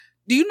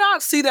Do you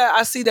not see that?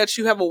 I see that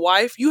you have a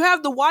wife. You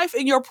have the wife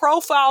in your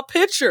profile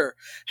picture.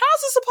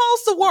 How's it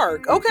supposed to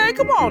work? Okay,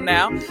 come on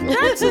now.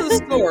 Back to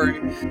the story.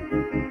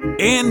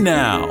 And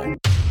now.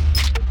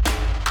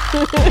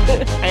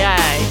 Aye,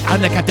 aye.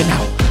 I'm the captain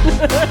now.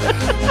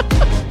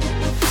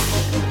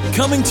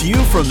 Coming to you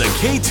from the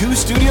K2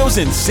 Studios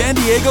in San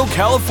Diego,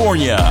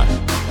 California.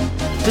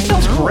 This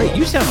sounds great.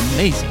 You sound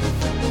amazing.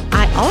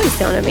 I always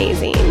sound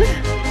amazing.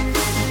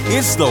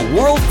 It's the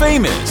world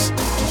famous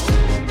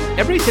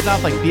Everybody's hitting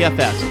off like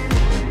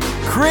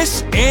BFFs.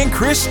 Chris and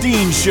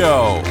Christine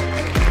Show.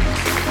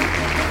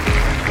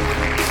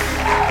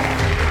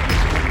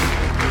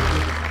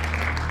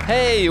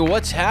 Hey,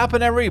 what's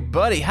happening,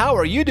 everybody? How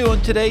are you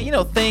doing today?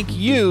 Thank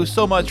you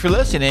so much for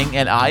listening,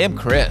 and I am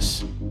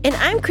Chris. And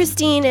I'm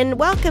Christine, and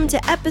welcome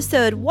to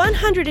episode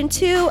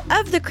 102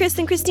 of the Chris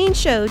and Christine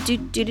Show.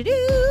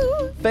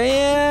 Do-do-do-do.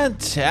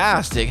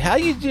 Fantastic. How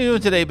you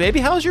doing today, baby?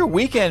 How's your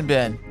weekend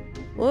been?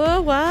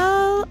 Well,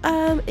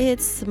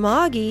 it's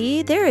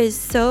smoggy. There is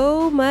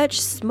so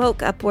much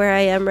smoke up where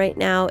I am right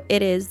now.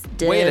 It is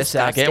disgusting.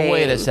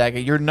 Wait a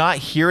second. You're not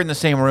here in the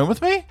same room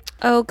with me?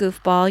 Oh,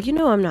 goofball. You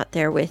know I'm not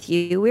there with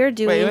you. We're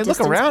doing distance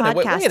look around.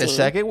 podcasting. Wait a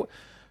second.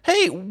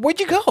 Hey, where'd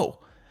you go?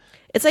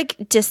 It's like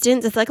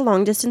distance. It's like a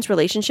long distance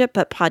relationship,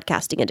 but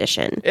podcasting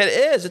edition. It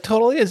is. It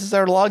totally is. It's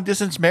our long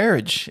distance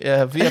marriage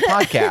via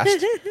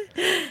podcast.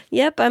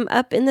 Yep. I'm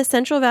up in the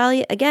Central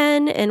Valley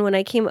again. And when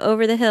I came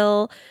over the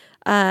hill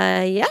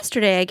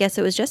yesterday, I guess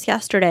it was just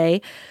yesterday.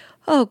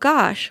 Oh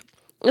gosh,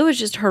 it was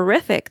just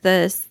horrific.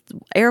 The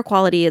air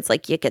quality, it's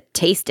like you could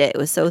taste it. It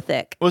was so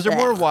thick. Was there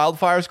more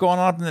wildfires going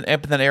on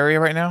up in that area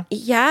right now?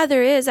 Yeah,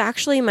 there is.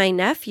 Actually, my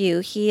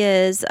nephew, he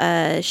is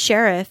a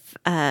sheriff,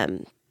 a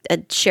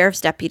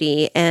sheriff's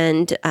deputy,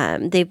 and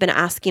they've been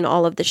asking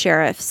all of the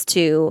sheriffs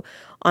to,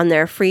 on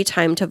their free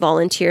time, to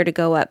volunteer to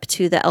go up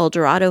to the El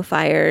Dorado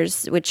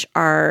fires, which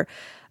are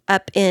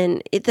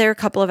they're a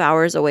couple of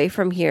hours away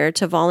from here,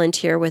 to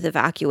volunteer with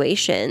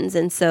evacuations.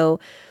 And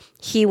so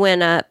he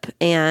went up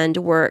and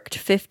worked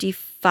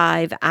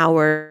 55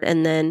 hours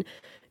and then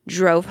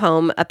drove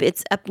home up.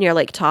 It's up near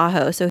Lake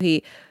Tahoe. So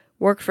he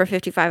worked for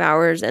 55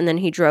 hours and then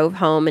he drove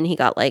home and he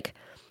got like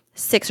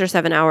 6 or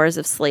 7 hours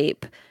of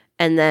sleep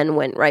and then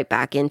went right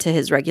back into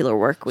his regular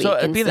work week.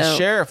 So being a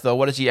sheriff, though,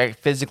 what is he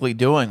physically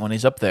doing when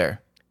he's up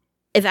there?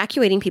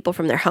 Evacuating people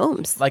from their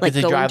homes. Like does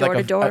he going drive door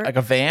to door. like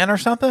a van or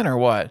something, or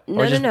what?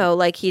 No.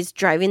 Like he's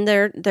driving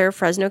their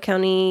Fresno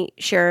County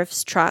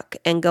sheriff's truck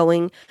and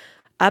going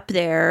up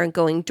there and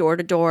going door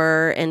to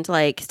door and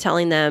like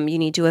telling them you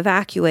need to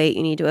evacuate.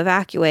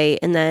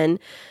 And then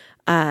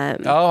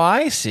oh,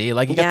 I see.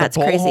 Like you got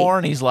the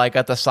bullhorn. He's like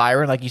got the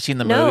siren, like you see in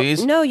the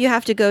movies. No, you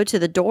have to go to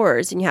the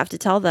doors and you have to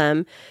tell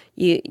them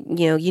you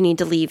need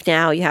to leave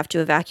now. You have to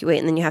evacuate,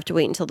 and then you have to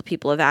wait until the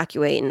people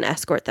evacuate and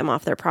escort them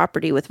off their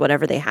property with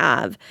whatever they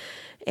have.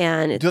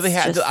 And it's do you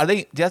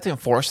have to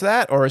enforce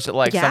that, or is it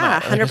like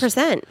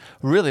 100%?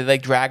 Really, they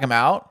drag them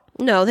out?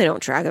 No, they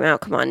don't drag them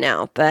out. Come on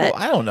now, but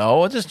I don't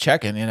know. I'm just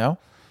checking. I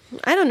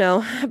don't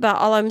know, but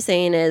all I'm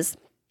saying is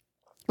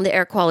the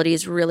air quality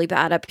is really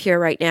bad up here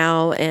right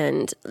now,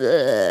 and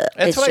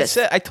that's what I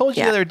said. I told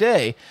you the other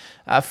day,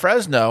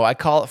 Fresno. I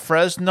call it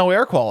Fresno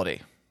air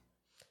quality.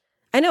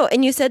 I know,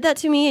 and you said that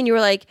to me, and you were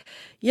like,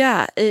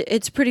 "Yeah,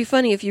 it's pretty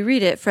funny if you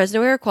read it,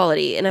 Fresno air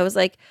quality." And I was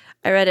like,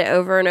 I read it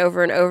over and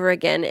over and over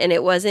again, and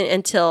it wasn't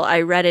until I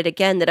read it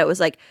again that I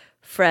was like,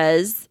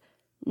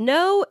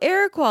 No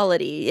air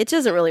quality. It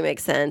doesn't really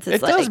make sense.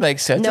 It does make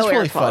sense. No it's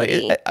really air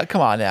quality. Funny.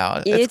 Come on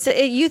now.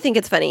 You think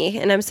it's funny,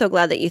 and I'm so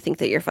glad that you think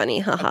that you're funny.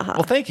 Ha ha ha.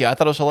 Well, thank you. I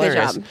thought it was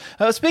hilarious. Good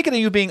job. Speaking of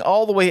you being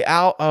all the way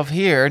out of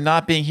here,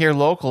 not being here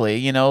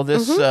locally,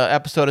 this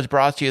episode is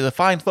brought to you the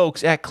fine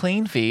folks at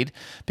Clean Feed,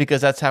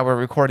 because that's how we're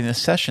recording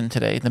this session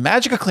today. The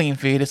magic of Clean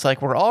Feed. It's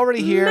like we're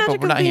already here, but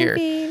we're not here.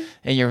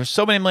 And you're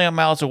so many million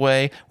miles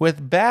away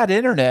with bad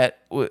internet.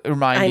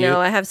 I know.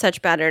 I have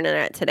such bad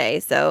internet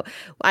today. So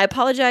I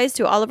apologize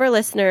to all of our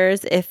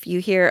listeners if you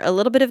hear a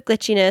little bit of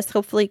glitchiness.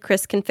 Hopefully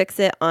Chris can fix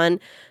it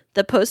on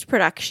the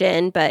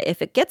post-production. But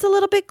if it gets a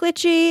little bit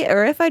glitchy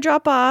or if I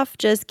drop off,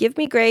 just give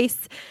me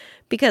grace,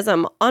 because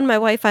I'm on my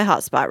Wi-Fi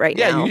hotspot right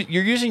now. Yeah,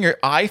 you're using your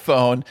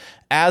iPhone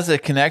as a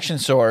connection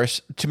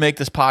source to make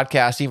this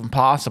podcast even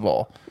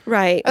possible.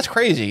 Right. That's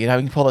crazy. You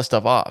can pull this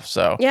stuff off.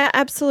 So yeah,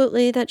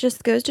 absolutely. That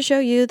just goes to show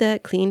you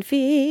that Clean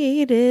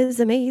Feed is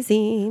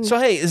amazing. So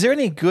hey, is there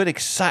any good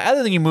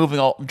other than you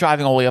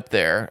driving all the way up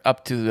there,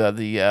 up to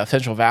the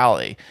Central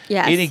Valley?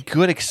 Yes. Any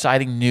good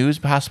exciting news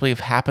possibly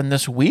have happened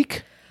this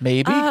week?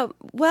 Maybe.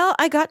 Well,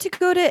 I got to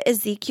go to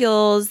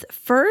Ezekiel's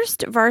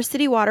first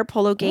varsity water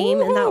polo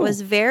game, and that was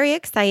very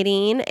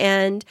exciting.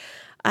 And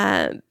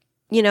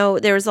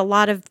there was a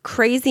lot of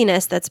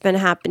craziness that's been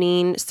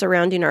happening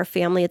surrounding our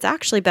family. It's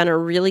actually been a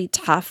really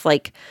tough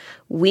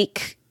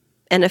week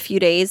and a few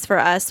days for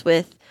us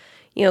with,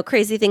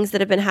 crazy things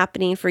that have been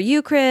happening for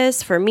you,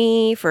 Chris, for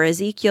me, for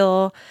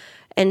Ezekiel.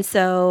 And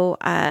so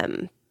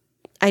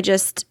I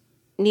just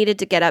needed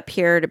to get up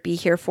here to be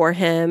here for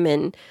him.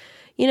 And,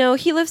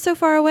 he lives so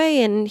far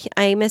away, and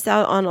I miss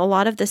out on a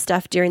lot of the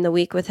stuff during the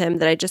week with him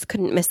that I just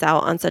couldn't miss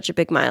out on such a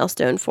big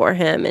milestone for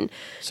him. And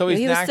So he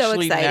he's was so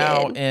actually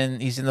excited. now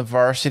he's in the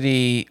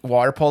varsity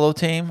water polo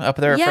team up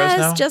there at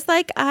Fresno? Yes, just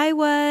like I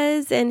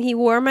was, and he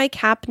wore my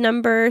cap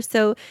number,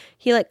 so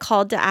he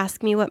called to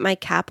ask me what my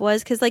cap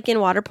was, because in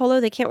water polo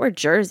they can't wear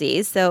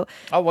jerseys, so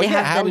they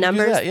have how the would you do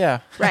numbers. that? Yeah.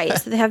 Right,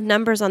 so they have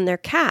numbers on their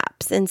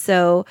caps, and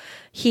so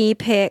he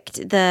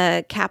picked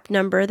the cap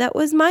number that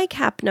was my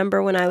cap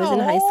number when I was in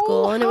high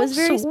school, and it was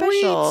very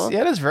special.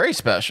 Yeah, it is very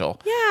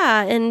special.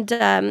 Yeah, and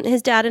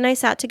his dad and I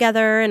sat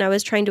together, and I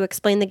was trying to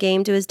explain the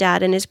game to his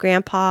dad and his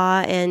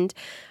grandpa, and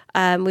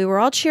we were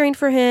all cheering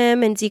for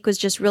him, and Zeke was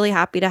just really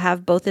happy to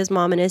have both his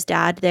mom and his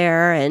dad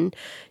there, and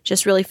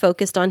just really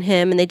focused on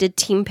him. And they did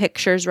team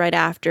pictures right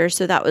after,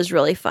 so that was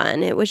really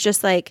fun. It was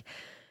just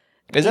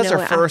Is that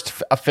their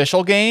first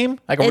official game?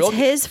 It's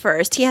his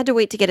first. He had to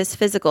wait to get his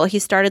physical. He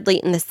started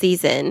late in the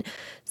season,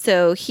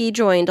 so he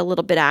joined a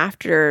little bit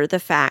after the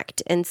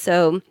fact. And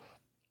so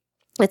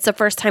it's the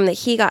first time that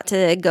he got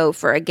to go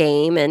for a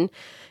game, and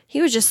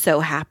he was just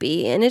so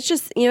happy. And it's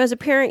just, as a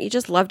parent, you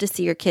just love to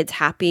see your kids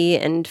happy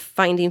and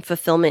finding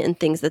fulfillment in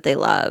things that they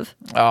love.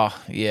 Oh,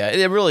 yeah,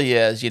 it really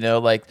is.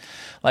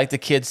 Like the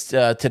kids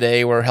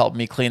today were helping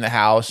me clean the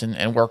house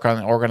and work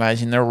on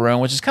organizing their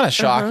room, which is kind of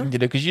shocking to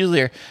do, because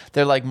usually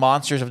they're like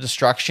monsters of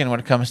destruction when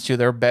it comes to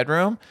their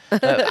bedroom. I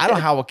don't know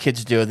how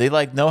kids do it. They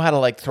know how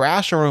to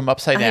thrash a room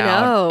upside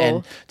down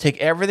and take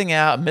everything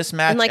out,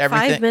 mismatch in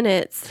everything. 5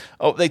 minutes.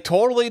 Oh, they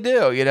totally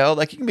do. You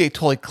can be a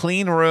totally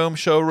clean room,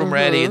 showroom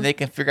ready, and they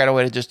can figure out a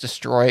way to just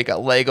destroy it.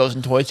 Got Legos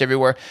and toys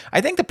everywhere. I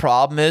think the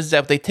problem is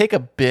that if they take a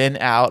bin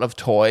out of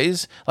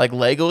toys, like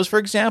Legos, for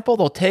example,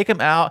 they'll take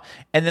them out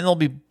and then they'll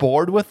be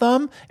bored with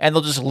them and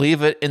they'll just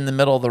leave it in the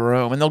middle of the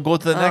room and they'll go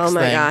to the next thing.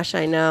 Oh my gosh,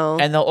 I know.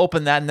 And they'll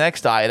open that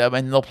next item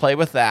and they'll play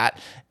with that,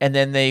 and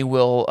then they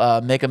will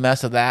make a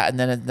mess of that, and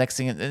then the next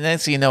thing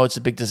you know, it's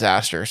a big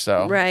disaster.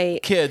 So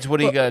kids, what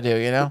are you gonna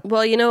do?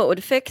 Well, it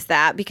would fix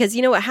that, because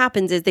what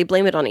happens is they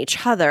blame it on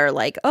each other,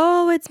 like,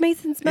 oh, it's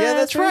Mason's mess. Yeah,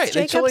 that's or right.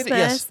 It's Jacob's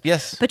mess.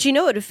 Yes. But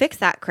what would fix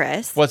that,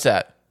 Chris? What's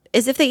that?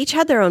 Is if they each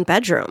had their own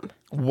bedroom.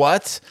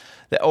 What?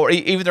 Or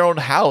even their own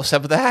house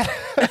have that?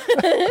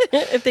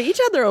 If they each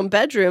had their own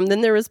bedroom,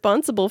 then they're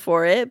responsible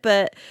for it.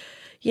 But,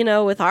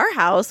 with our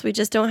house, we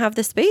just don't have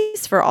the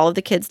space for all of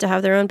the kids to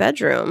have their own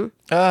bedroom.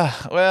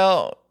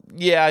 Well,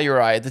 yeah, you're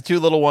right. The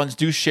two little ones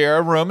do share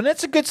a room, and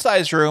it's a good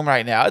sized room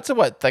right now. It's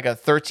a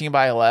 13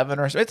 by 11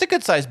 or so. It's a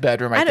good sized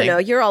bedroom. I don't know.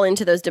 You're all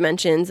into those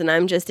dimensions, and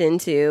I'm just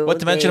into what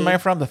dimension am I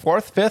from? The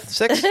 4th,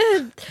 5th,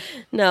 6th?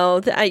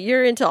 No,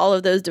 you're into all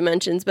of those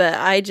dimensions, but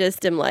I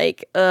just am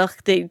like, ugh,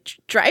 they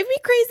drive me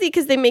crazy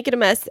because they make it a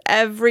mess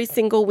every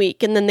single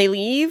week, and then they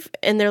leave,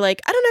 and they're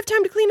like, I don't have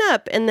time to clean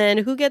up, and then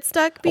who gets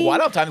stuck? I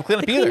don't have time to clean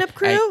up either. Cleanup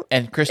crew,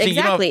 and Christine,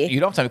 exactly. you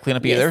don't have time to clean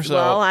up either. So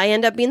well, I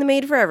end up being the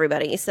maid for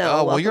everybody.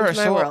 So welcome to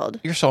my world.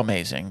 You're so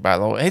amazing, by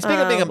the way. Hey,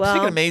 speaking of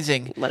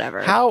amazing,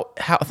 whatever. How?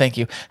 Thank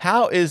you.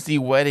 How is the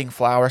wedding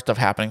flower stuff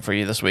happening for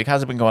you this week?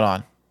 How's it been going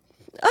on?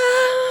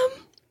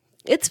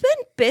 It's been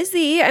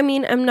busy. I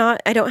mean,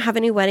 I don't have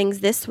any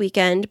weddings this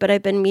weekend, but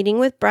I've been meeting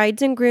with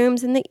brides and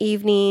grooms in the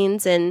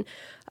evenings, and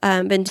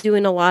been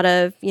doing a lot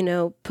of,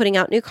 putting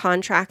out new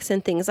contracts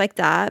and things like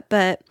that.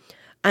 But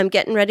I'm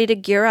getting ready to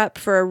gear up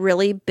for a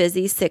really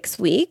busy 6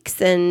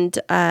 weeks, and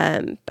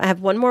I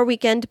have one more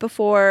weekend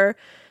before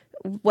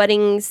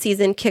wedding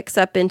season kicks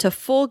up into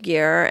full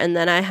gear, and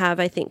then I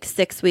have, I think,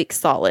 6 weeks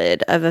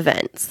solid of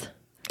events.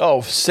 Oh,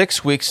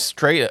 6 weeks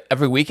straight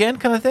every weekend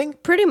kind of thing?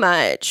 Pretty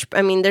much.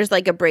 I mean, there's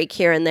a break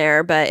here and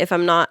there, but if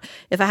I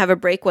have a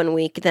break one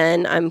week,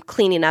 then I'm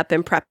cleaning up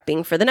and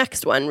prepping for the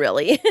next one,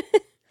 really.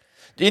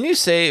 Didn't you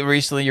say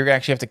recently you're going to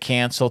actually have to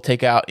cancel,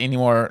 take out any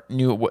more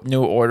new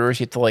orders?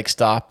 You have to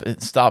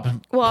stop.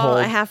 Well,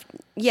 hold.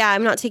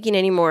 I'm not taking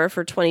any more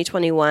for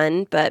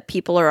 2021, but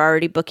people are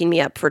already booking me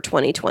up for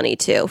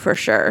 2022 for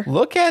sure.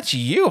 Look at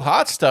you,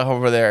 hot stuff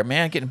over there,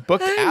 man, getting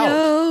booked out. I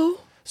know.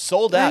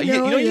 Sold out. You're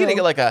gonna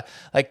get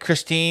like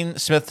Christine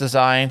Smith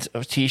Designs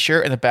a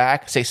T-shirt in the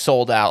back say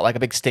sold out, like a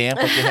big stamp,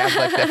 like they have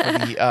like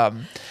that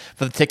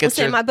for the tickets.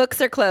 Say my books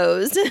are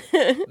closed.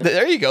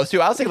 There you go. So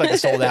I was thinking like a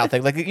sold out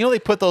thing. Like they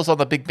put those on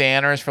the big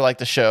banners for like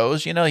the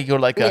shows. You go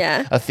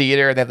to a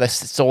theater and they have the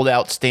sold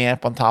out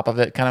stamp on top of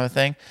it, kind of a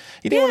thing.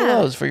 You need one of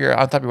those for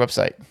on top of your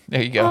website.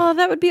 There you go. Oh,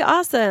 that would be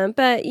awesome.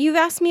 But you've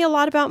asked me a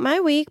lot about my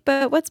week,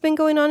 but what's been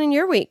going on in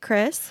your week,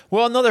 Chris?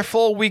 Well, another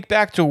full week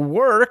back to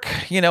work.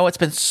 It's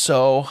been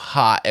so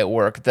hot at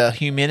work. The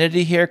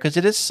humidity here, because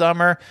it is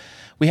summer,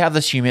 we have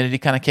this humidity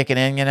kind of kicking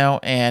in,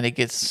 and it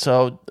gets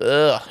so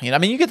I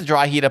mean, you get the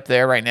dry heat up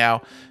there right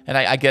now, and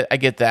I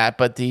get that,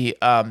 but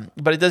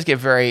but it does get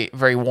very,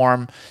 very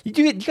warm.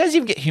 Do you guys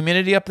even get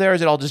humidity up there, or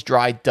is it all just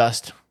dry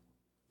dust?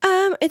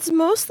 It's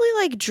mostly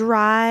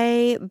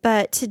dry,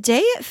 but today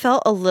it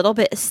felt a little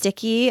bit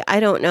sticky. I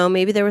don't know.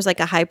 Maybe there was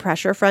a high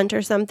pressure front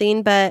or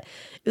something, but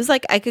it was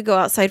I could go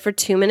outside for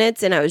 2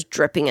 minutes and I was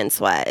dripping in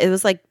sweat. It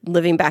was like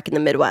living back in the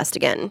Midwest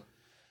again.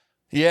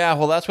 Yeah,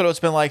 well, that's what it's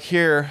been like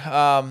here.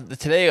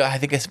 Today, I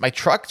think my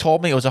truck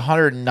told me it was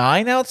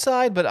 109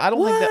 outside, but I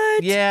don't think that.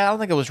 Yeah, I don't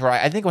think it was right.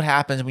 I think what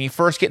happens when you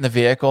first get in the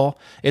vehicle,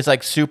 it's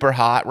like super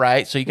hot,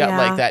 right? So you got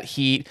like that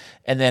heat,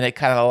 and then it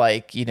kind of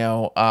like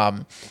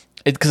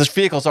because this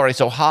vehicle's already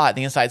so hot,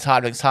 the inside's hot,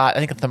 everything's hot. I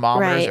think the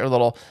thermometers are a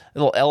little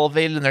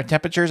elevated in their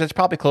temperatures. It's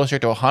probably closer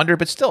to 100,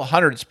 but still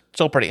 100 is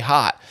still pretty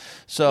hot.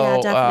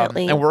 So,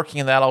 definitely. And working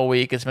in that all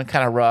week, it's been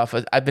kind of rough.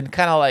 I've been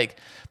kind of like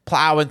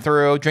plowing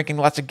through, drinking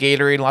lots of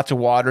Gatorade, lots of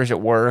waters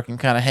at work, and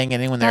kind of hanging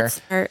in there.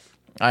 That's smart.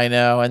 I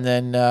know, and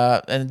then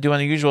and doing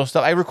the usual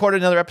stuff. I recorded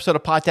another episode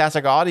of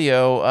Podtastic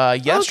Audio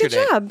yesterday.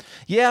 Oh, good job.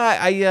 Yeah,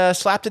 I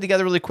slapped it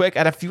together really quick. I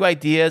had a few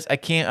ideas. I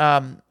can't,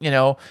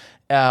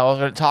 I was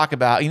going to talk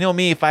about. You know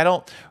me, if I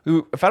don't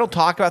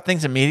talk about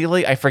things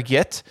immediately, I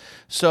forget.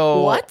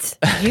 So what?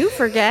 You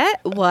forget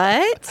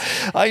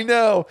what? I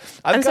know.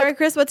 I'm sorry,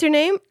 Chris. What's your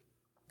name?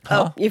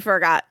 Huh? Oh, you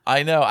forgot.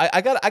 I know. I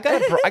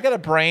got a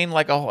brain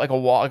like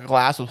a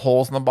glass with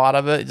holes in the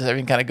bottom of it. Just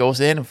everything kind of goes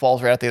in and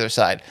falls right out the other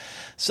side.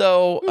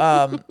 So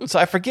so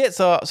I forget.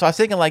 So I was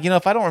thinking like,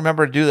 if I don't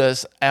remember to do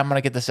this, I'm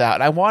gonna get this out.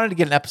 And I wanted to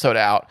get an episode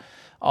out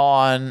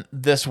on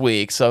this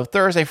week. So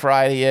Thursday,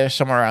 Friday-ish,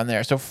 somewhere around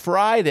there. So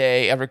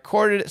Friday, I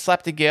recorded it,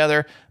 slapped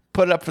together,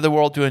 put it up for the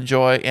world to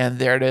enjoy, and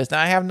there it is.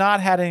 Now, I have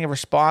not had any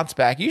response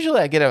back.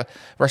 Usually I get a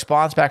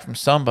response back from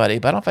somebody,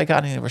 but I don't know if I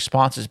got any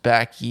responses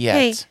back yet.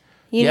 Hey,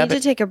 you need to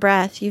take a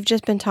breath. You've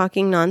just been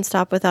talking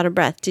nonstop without a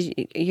breath.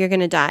 You're going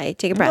to die.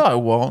 Take a breath. No, I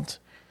won't.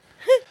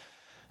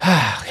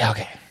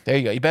 Okay. There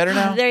you go. You better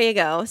now? There you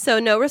go. So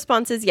no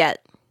responses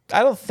yet.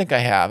 I don't think I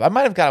have. I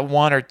might have got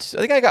one or two. I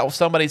think I got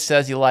somebody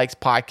says he likes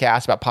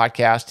podcasts about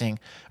podcasting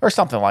or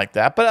something like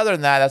that. But other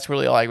than that, that's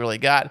really all I really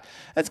got.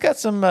 It's got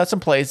some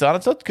plays on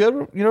it, so it's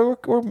good.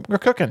 We're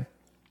cooking.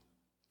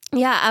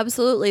 Yeah,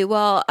 absolutely.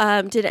 Well,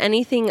 did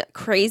anything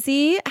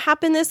crazy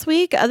happen this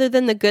week other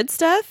than the good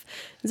stuff?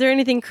 Is there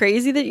anything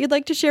crazy that you'd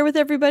like to share with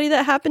everybody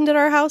that happened at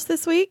our house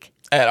this week?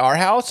 At our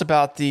house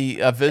about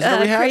the visitor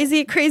we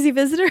had? Crazy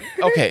visitor.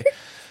 Okay.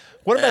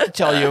 What I'm about to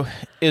tell you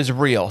is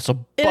real, so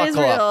buckle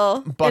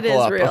up. Buckle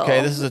up. Real.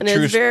 Okay, this is a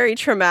true. It's very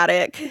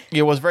traumatic.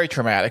 It was very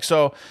traumatic.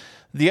 So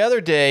the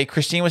other day,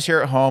 Christine was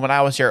here at home, and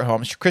I was here at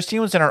home. Christine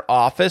was in her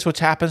office, which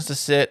happens to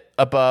sit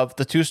above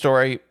the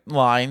 2-story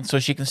line, so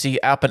she can see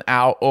up and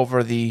out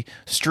over the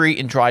street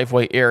and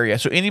driveway area.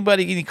 So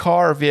any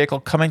car or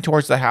vehicle coming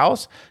towards the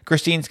house,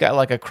 Christine's got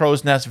like a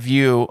crow's nest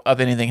view of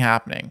anything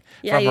happening.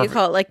 Yeah, you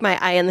call it like my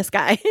eye in the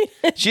sky.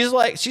 she's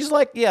like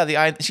the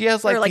eye. She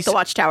has like or like the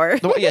watchtower.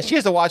 She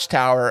has the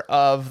watchtower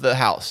of the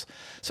house.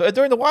 So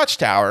during the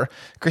watchtower,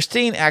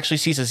 Christine actually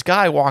sees this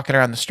guy walking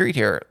around the street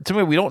here.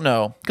 Somebody we don't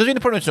know, because we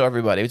pretty much know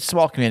everybody. It's a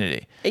small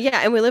community. Yeah,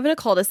 and we live in a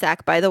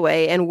cul-de-sac, by the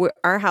way, and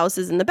our house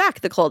is in the back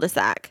of the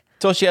cul-de-sac.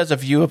 So she has a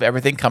view of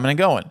everything coming and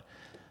going.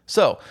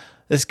 So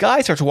this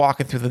guy starts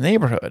walking through the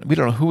neighborhood. We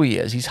don't know who he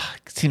is. He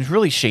seems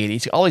really shady.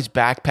 He's got all these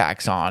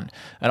backpacks on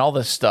and all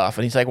this stuff.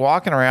 And he's like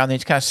walking around and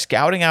he's kind of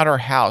scouting out our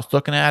house,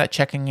 looking at it,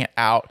 checking it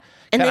out.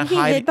 And then he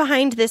hid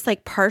behind this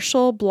like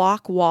partial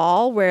block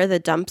wall where the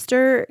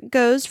dumpster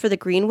goes for the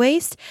green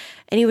waste.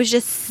 And he was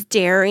just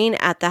staring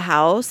at the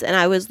house. And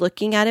I was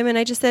looking at him and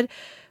I just said,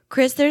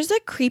 Chris, there's a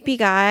creepy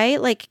guy.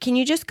 Like, can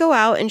you just go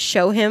out and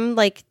show him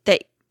like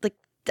that? Like,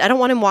 I don't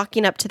want him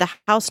walking up to the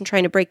house and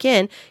trying to break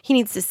in. He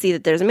needs to see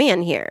that there's a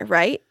man here,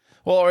 right?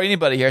 Well, or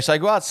anybody here. So I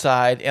go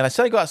outside and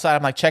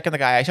I'm like checking the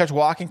guy. He starts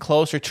walking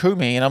closer to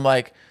me and I'm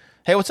like,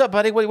 hey, what's up,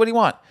 buddy? What do you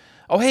want?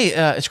 Oh, hey,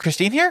 is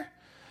Christine here?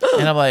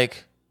 And I'm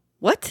like,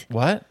 What?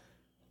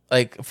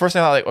 Like, first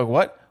thing I was like,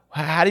 what?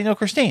 How do you know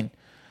Christine?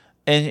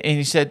 And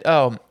he said,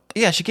 oh,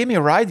 yeah, she gave me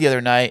a ride the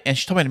other night and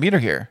she told me to meet her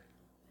here.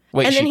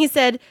 Wait, and then he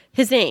said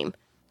his name.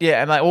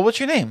 Yeah, I'm like, well, what's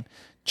your name?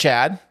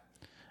 Chad?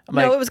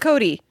 No, it was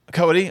Cody.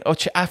 Cody? Oh,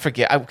 I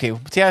forget. Okay,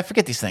 see, I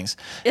forget these things.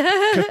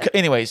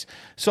 Anyways,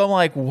 so I'm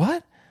like,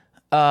 what?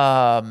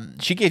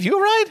 She gave you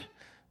a ride?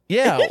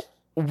 Yeah.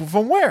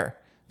 From where?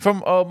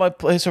 From my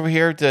place over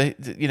here to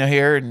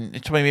here and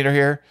told me to meet her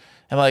here.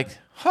 I'm like,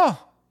 huh.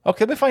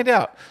 Okay, let me find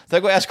out. So I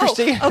go ask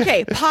Christine.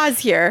 Okay, pause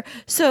here.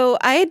 So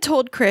I had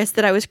told Chris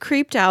that I was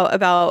creeped out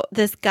about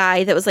this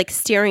guy that was like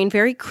staring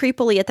very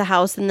creepily at the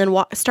house and then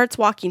starts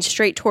walking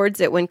straight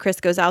towards it when Chris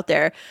goes out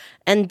there.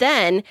 And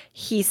then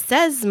he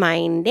says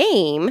my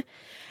name.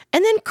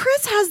 And then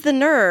Chris has the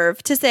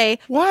nerve to say,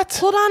 what?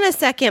 Hold on a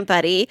second,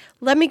 buddy.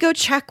 Let me go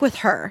check with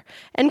her.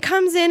 And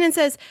comes in and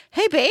says,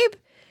 hey, babe,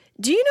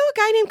 do you know a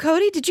guy named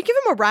Cody? Did you give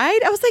him a ride?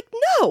 I was like,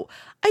 no.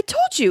 I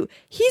told you,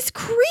 he's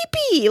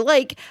creepy.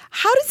 Like,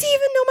 how does he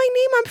even know my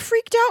name? I'm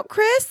freaked out,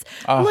 Chris.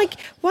 I'm like,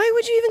 why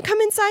would you even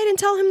come inside and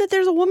tell him that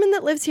there's a woman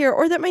that lives here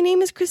or that my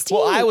name is Christine?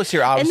 Well, I was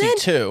here obviously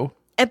too.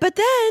 But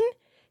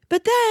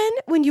then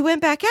when you went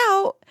back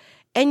out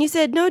and you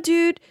said, no,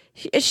 dude,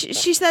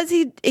 she says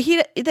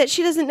that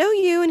she doesn't know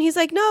you. And he's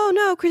like,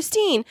 no,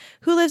 Christine,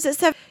 who lives at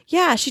 7.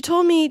 Yeah, she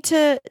told me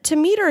to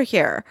meet her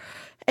here.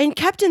 and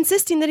kept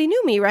insisting that he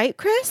knew me, right,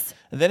 Chris?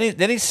 Then he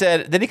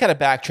kind of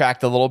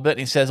backtracked a little bit, and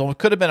he says, well, it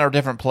could have been a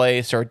different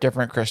place or a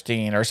different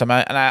Christine or something.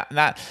 And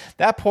at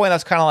that point, I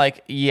was kind of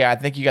like, yeah, I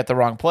think you got the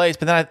wrong place.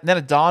 But then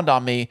it dawned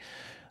on me,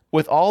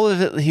 with all of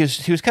it, he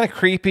was kind of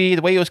creepy,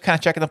 the way he was kind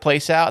of checking the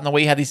place out, and the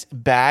way he had these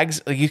bags.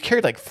 Like, he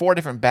carried like 4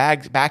 different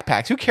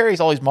backpacks. Who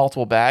carries all these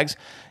multiple bags?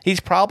 He's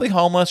probably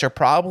homeless, or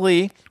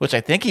probably, which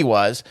I think he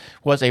was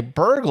a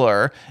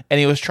burglar,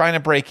 and he was trying to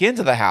break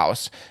into the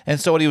house. And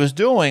so what he was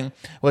doing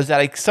was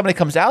that somebody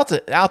comes out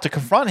to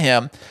confront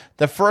him.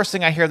 The first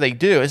thing I hear they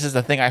do, this is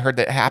the thing I heard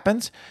that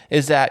happens,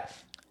 is that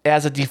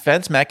as a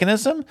defense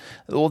mechanism,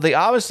 well, they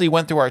obviously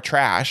went through our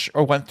trash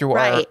or went through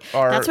our...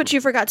 That's what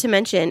you forgot to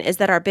mention, is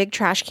that our big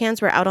trash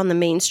cans were out on the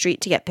main street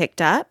to get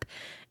picked up,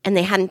 and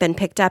they hadn't been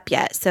picked up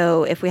yet.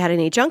 So if we had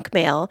any junk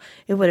mail,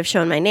 it would have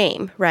shown my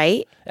name,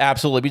 right?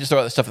 Absolutely. We just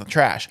throw that stuff in the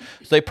trash.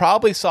 So they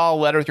probably saw a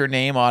letter with your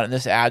name on it and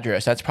this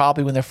address. That's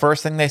probably when the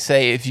first thing they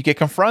say. If you get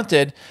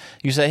confronted,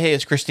 you say, hey,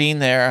 is Christine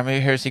there? I'm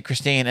here to see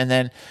Christine. And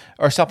then,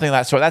 or something of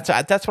that sort.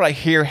 That's what I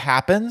hear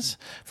happens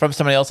from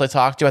somebody else I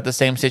talked to at the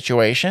same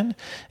situation,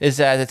 is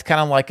that it's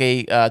kind of like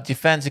a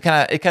defense. It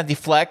kind of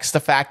deflects the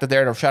fact that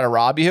they're to try to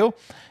rob you.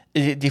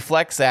 It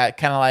deflects that,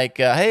 kind of like,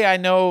 hey, I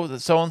know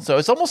so-and-so.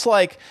 It's almost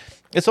like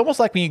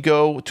when you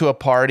go to a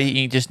party and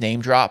you just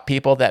name drop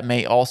people that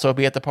may also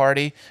be at the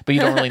party, but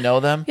you don't really know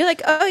them. You're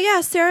like, oh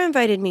yeah, Sarah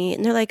invited me.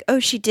 And they're like, oh,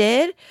 she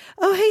did?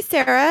 Oh, hey,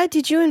 Sarah,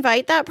 did you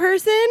invite that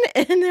person?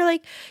 And they're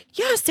like,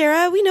 yeah,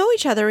 Sarah, we know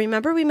each other.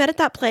 Remember we met at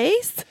that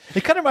place?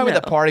 It kind of reminded me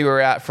of the party we were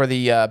at for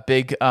the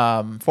big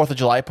 4th of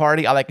July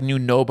party. I knew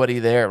nobody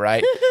there,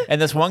 right? And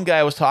this one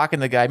guy was talking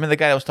to the guy. Remember the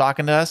guy that was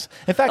talking to us?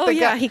 In fact,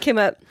 guy, he came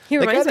up. He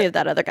reminds me of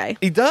that other guy.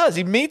 He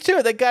does. Me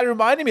too. That guy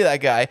reminded me of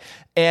that guy.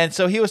 And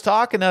so he was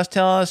talking to us,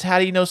 telling us, how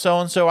do you know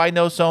so-and-so? I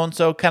know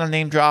so-and-so, kind of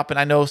name dropping.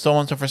 I know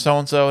so-and-so for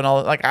so-and-so and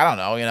all. Like, I don't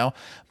know,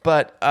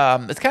 But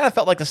it's kind of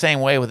felt like the same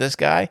way with this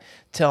guy,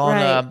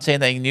 saying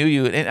that he knew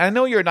you. And I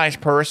know you're a nice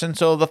person,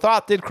 so the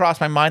thought did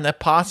cross my mind that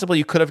possibly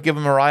you could have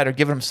given him a ride or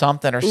given him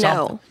something or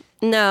something.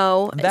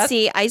 No.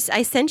 See, I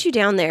sent you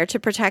down there to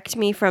protect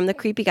me from the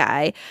creepy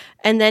guy,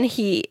 and then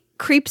he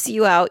creeps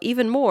you out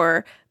even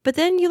more. But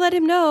then you let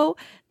him know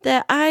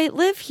that I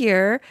live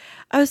here.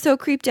 I was so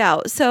creeped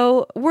out.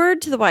 So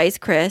word to the wise,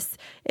 Chris,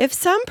 if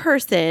some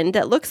person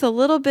that looks a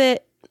little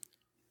bit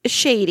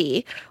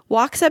shady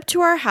walks up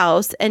to our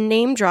house and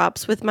name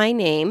drops with my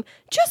name,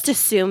 just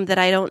assume that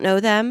I don't know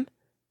them.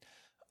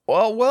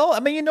 Well, I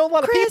mean, you know a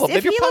lot Chris, of people.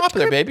 If you're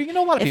popular, baby, you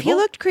know a lot of people. If you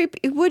looked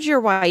creepy, would your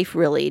wife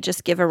really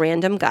just give a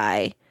random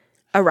guy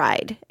a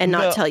ride and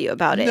not tell you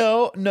about it?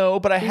 No,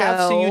 but I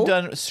have seen you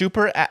done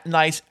super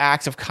nice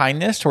acts of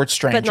kindness towards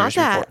strangers. But not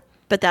that. Before.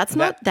 But that's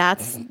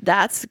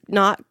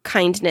not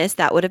kindness.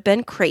 That would have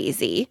been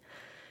crazy.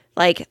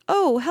 Like,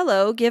 oh,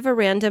 hello, give a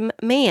random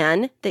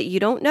man that you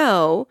don't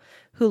know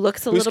who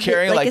looks a little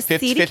bit like a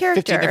seedy character.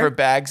 15 different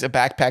bags of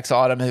backpacks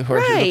on him who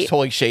looks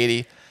totally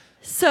shady.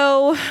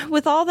 So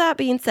with all that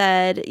being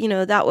said,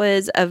 that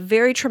was a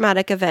very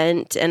traumatic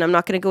event, and I'm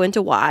not going to go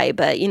into why,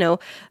 but,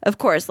 of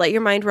course, let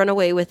your mind run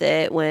away with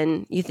it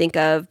when you think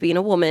of being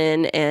a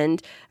woman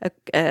and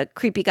a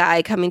creepy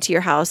guy coming to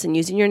your house and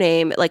using your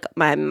name. Like,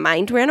 my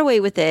mind ran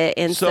away with it.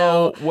 And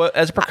so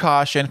as a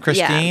precaution,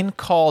 Christine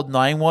called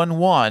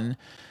 911,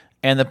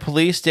 and the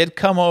police did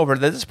come over.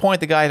 At this point,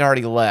 the guy had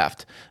already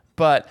left,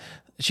 but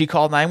she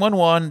called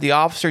 911. The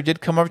officer did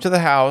come over to the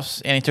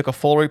house, and he took a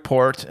full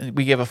report.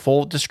 We gave a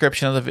full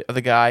description of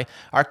the guy.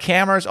 Our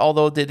cameras,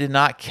 although they did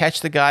not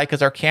catch the guy,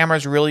 because our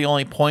cameras really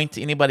only point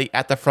to anybody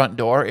at the front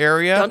door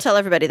area. Don't tell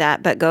everybody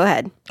that, but go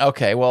ahead.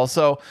 Okay, well,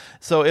 so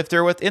if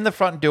they're within the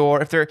front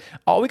door,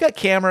 we got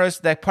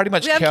cameras that pretty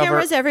much cover. We have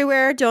cameras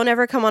everywhere. Don't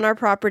ever come on our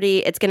property.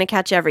 It's going to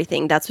catch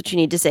everything. That's what you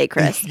need to say,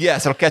 Chris.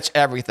 Yes, it'll catch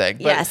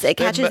everything. Yes, it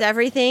catches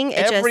everything.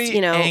 It just,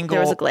 there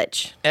was a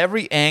glitch.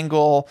 Every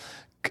angle.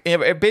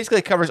 It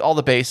basically covers all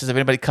the bases of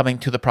anybody coming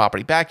to the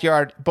property.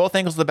 Backyard, both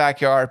angles of the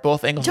backyard,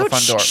 both angles of the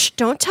front door.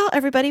 Don't tell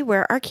everybody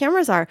where our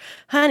cameras are.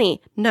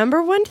 Honey,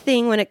 number one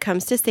thing when it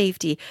comes to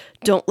safety,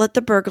 don't let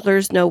the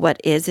burglars know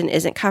what is and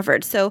isn't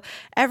covered. So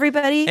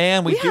everybody,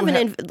 and we have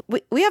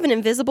an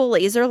invisible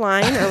laser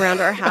line around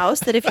our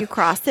house that if you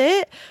cross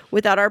it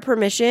without our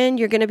permission,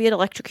 you're going to be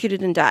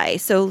electrocuted and die.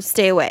 So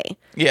stay away.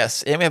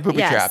 Yes, and we have booby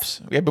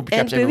traps. We have booby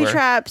traps everywhere. Booby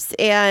traps,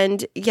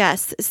 and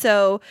yes.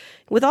 So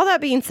with all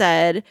that being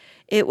said,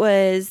 it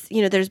was,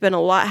 there's been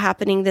a lot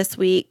happening this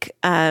week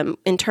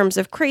in terms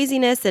of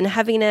craziness and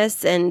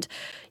heaviness and,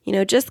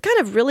 just kind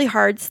of really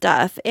hard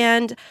stuff.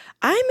 And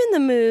I'm in the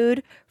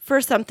mood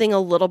for something a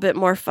little bit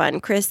more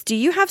fun. Chris, do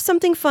you have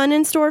something fun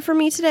in store for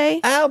me today?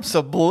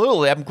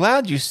 Absolutely. I'm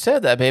glad you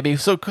said that, baby.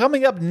 So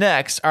coming up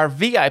next, our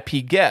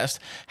VIP guest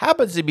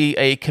happens to be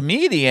a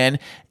comedian,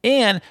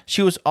 and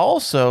she was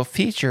also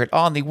featured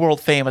on the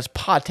world famous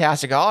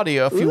Podtastic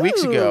Audio a few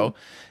weeks ago.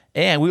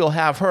 And we will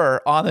have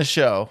her on the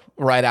show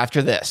right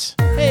after this.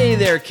 Hey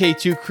there,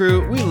 K2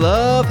 crew. We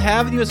love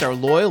having you as our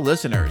loyal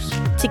listeners.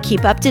 To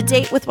keep up to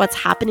date with what's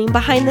happening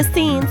behind the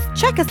scenes,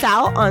 check us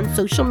out on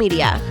social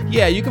media.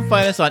 Yeah, you can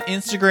find us on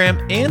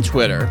Instagram and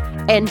Twitter.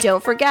 And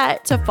don't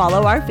forget to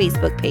follow our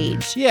Facebook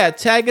page. Yeah,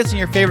 tag us in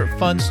your favorite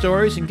fun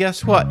stories, and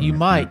guess what? You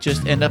might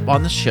just end up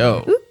on the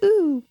show.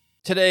 Ooh.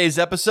 Today's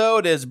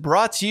episode is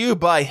brought to you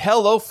by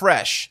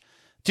HelloFresh.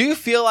 Do you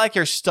feel like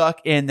you're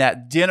stuck in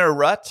that dinner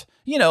rut?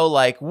 You know,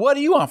 like, what do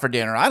you want for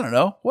dinner? I don't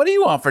know. What do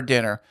you want for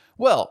dinner?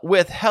 Well,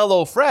 with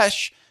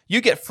HelloFresh,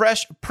 you get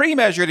fresh,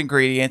 pre-measured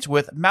ingredients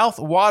with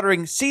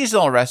mouth-watering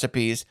seasonal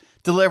recipes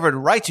delivered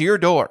right to your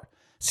door.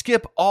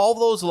 Skip all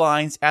those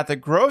lines at the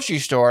grocery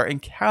store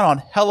and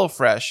count on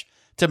HelloFresh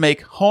to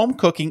make home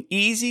cooking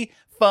easy,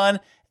 fun,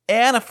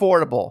 and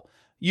affordable.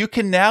 You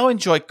can now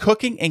enjoy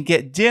cooking and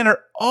get dinner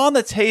on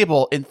the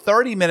table in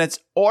 30 minutes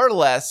or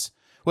less.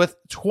 With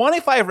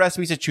 25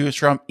 recipes to choose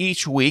from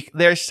each week,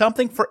 there's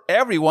something for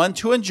everyone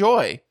to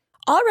enjoy.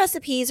 All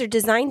recipes are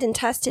designed and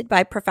tested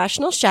by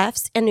professional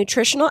chefs and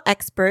nutritional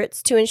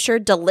experts to ensure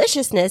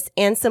deliciousness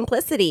and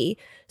simplicity.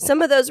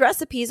 Some of those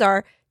recipes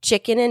are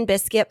chicken and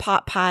biscuit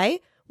pot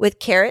pie with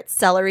carrots,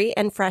 celery,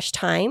 and fresh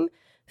thyme,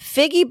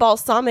 figgy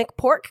balsamic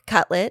pork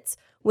cutlets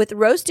with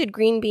roasted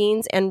green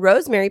beans and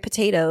rosemary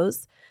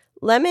potatoes,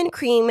 lemon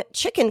cream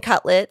chicken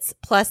cutlets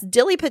plus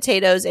dilly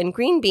potatoes and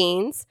green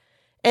beans,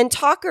 and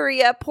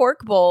taqueria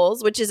pork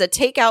bowls, which is a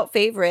takeout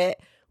favorite,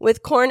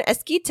 with corn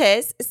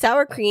esquites,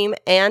 sour cream,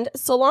 and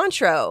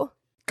cilantro.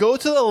 Go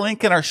to the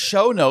link in our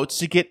show notes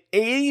to get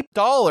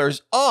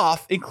 $80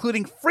 off,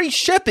 including free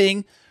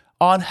shipping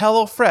on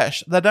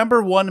HelloFresh, the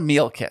 #1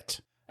 meal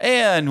kit.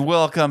 And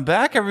welcome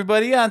back,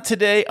 everybody.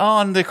 Today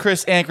on the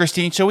Chris and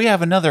Christine Show, we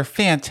have another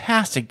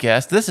fantastic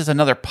guest. This is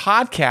another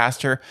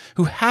podcaster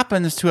who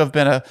happens to have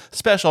been a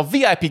special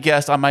VIP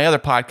guest on my other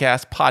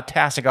podcast,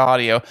 Podtastic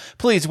Audio.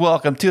 Please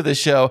welcome to the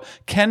show,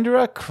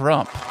 Kyndra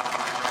Crump.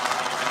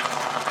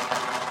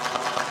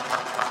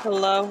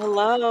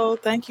 Hello.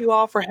 Thank you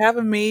all for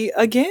having me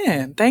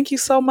again. Thank you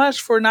so much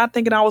for not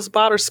thinking I was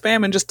bot or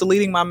spam and just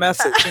deleting my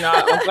message. You know,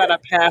 I'm glad I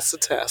passed the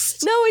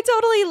test. No, we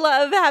totally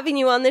love having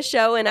you on the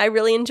show, and I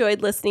really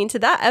enjoyed listening to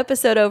that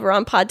episode over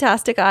on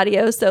Podtastic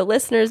Audio. So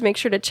listeners, make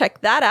sure to check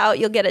that out.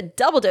 You'll get a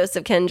double dose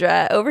of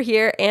Kyndra over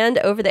here and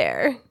over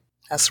there.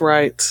 That's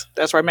right.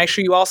 Make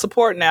sure you all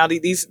support now.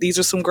 These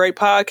are some great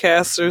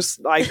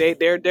podcasters. Like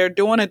they're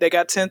doing it. They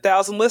got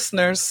 10,000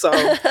 listeners. So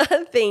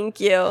thank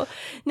you.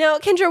 Now,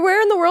 Kyndra,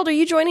 where in the world are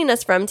you joining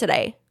us from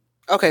today?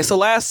 Okay, so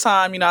last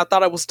time, I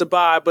thought it was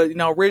Dubai, but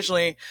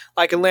originally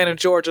like Atlanta,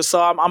 Georgia.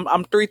 So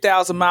I'm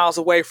 3,000 miles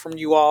away from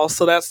you all.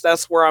 So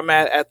that's where I'm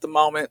at the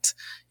moment.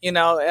 And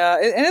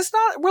it's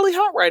not really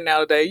hot right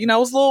now today. It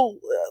was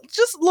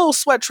just a little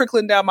sweat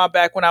trickling down my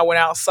back when I went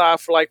outside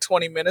for like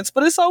 20 minutes,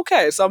 but it's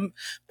okay. So I'm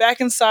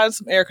back inside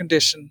some air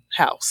conditioned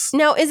house.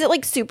 Now, is it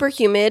like super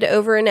humid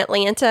over in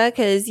Atlanta?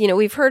 Because,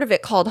 we've heard of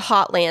it called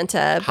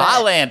Hotlanta.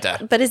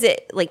 Hotlanta. But is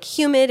it like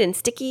humid and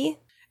sticky?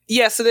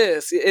 Yes, it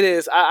is. It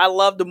is. I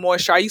love the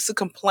moisture. I used to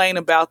complain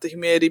about the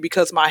humidity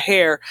because my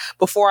hair,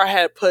 before I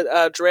had put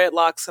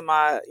dreadlocks in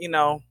my,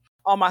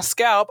 on my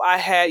scalp, I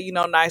had,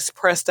 nice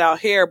pressed out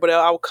hair, but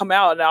I would come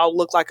out and I'll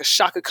look like a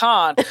Shaka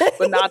Khan,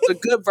 but not the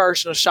good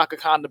version of Shaka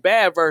Khan, the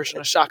bad version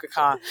of Shaka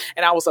Khan.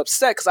 And I was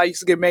upset because I used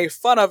to get made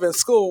fun of in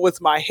school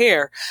with my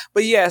hair.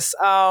 But yes,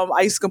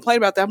 I used to complain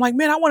about that. I'm like,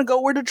 man, I want to go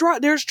where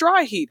there's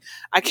dry heat.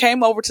 I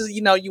came over to,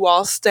 you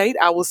all state.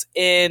 I was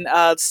in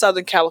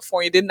Southern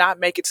California, did not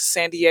make it to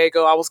San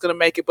Diego. I was going to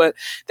make it, but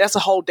that's a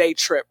whole day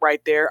trip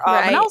right there.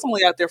 Right. And I was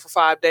only out there for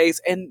 5 days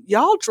and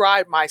y'all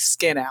dried my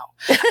skin out.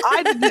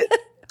 I did.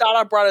 Thought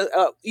I brought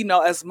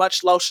as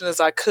much lotion as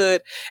I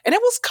could, and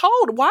it was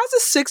cold. Why is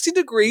it 60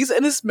 degrees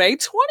and it's May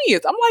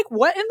 20th? I'm like,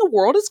 what in the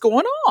world is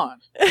going on?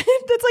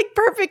 That's like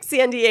perfect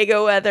San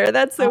Diego weather.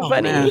 That's so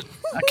funny. Man.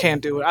 I can't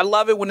do it. I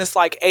love it when it's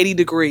like 80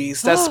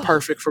 degrees. That's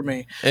perfect for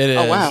me. It is.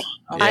 Oh wow.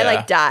 Yeah. I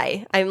like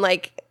die. I'm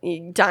like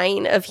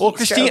dying of heat. Well,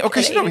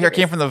 Christine over here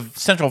came from the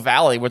Central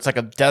Valley, where it's like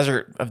a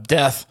desert of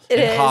death. It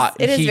and is hot.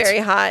 It and is heat. very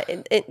hot.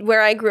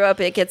 Where I grew up,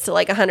 it gets to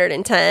like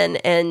 110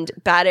 and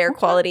bad air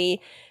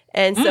quality.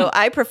 And so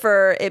I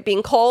prefer it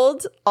being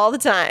cold all the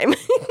time.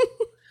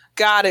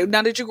 Got it.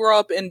 Now, did you grow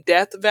up in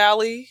Death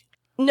Valley?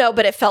 No,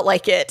 but it felt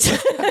like it.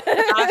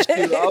 Got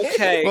you.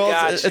 Okay.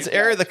 Well, it's an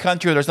area of the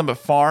country where there's nothing but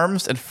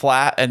farms and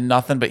flat and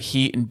nothing but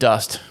heat and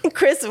dust.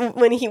 Chris,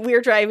 when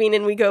we're driving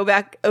and we go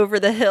back over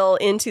the hill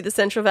into the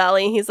Central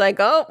Valley, he's like,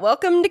 "Oh,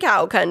 welcome to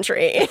cow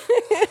country."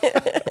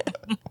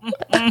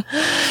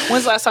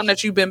 When's the last time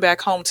that you've been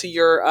back home to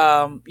your,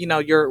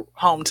 your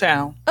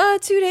hometown?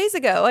 2 days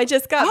ago. I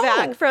just got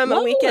back from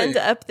a weekend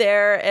up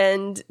there,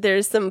 and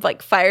there's some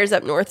like fires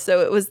up north.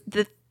 So it was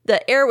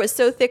the air was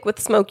so thick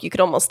with smoke you could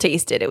almost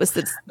taste it. It was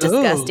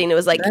disgusting. It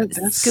was like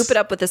scoop it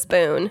up with a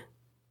spoon.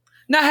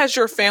 Now, has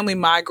your family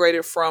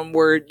migrated from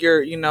where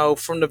you're,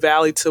 from the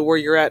valley to where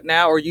you're at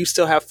now, or you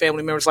still have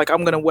family members like,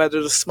 I'm going to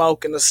weather the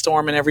smoke and the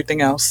storm and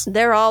everything else?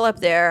 They're all up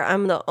there.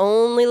 I'm the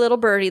only little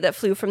birdie that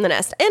flew from the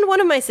nest. And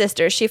one of my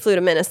sisters, she flew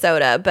to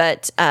Minnesota.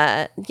 But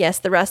yes,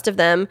 the rest of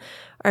them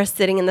are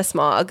sitting in the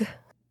smog.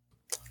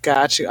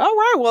 Got you. All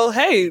right. Well,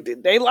 hey,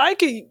 they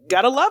like it. You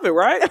gotta love it,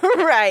 right?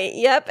 Right.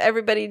 Yep.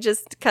 Everybody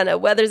just kind of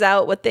weathers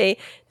out what they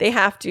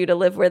have to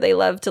live where they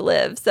love to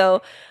live.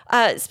 So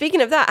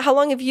speaking of that, how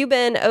long have you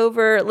been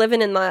over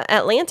living in the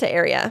Atlanta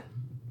area?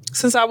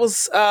 Since I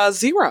was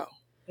 0,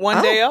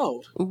 1 day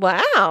old.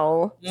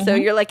 Wow. So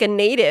you're like a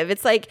native.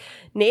 It's like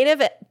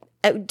native.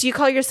 Do you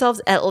call yourselves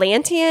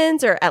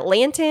Atlanteans or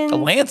Atlantans?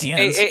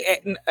 Atlanteans?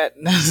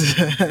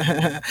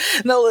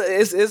 No,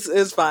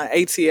 it's fine.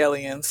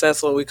 ATLians.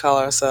 That's what we call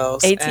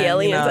ourselves.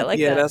 ATLians, I like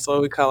that. Yeah, that's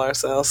what we call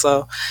ourselves.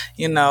 So,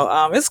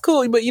 it's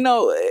cool. But,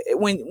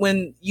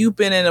 when you've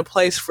been in a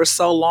place for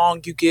so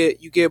long, you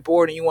get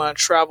bored and you want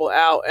to travel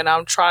out. And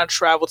I'm trying to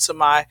travel to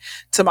my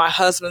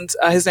husband's.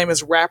 His name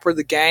is Rapper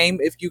the Game.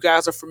 If you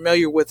guys are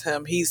familiar with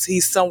him,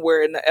 he's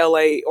somewhere in the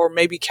LA or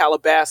maybe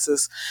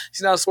Calabasas.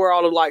 It's where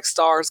all the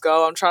stars go.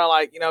 I'm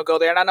trying to go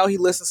there. And I know he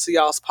listens to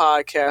y'all's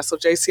podcast. So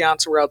JC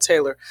Terrell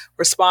Taylor,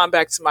 respond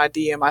back to my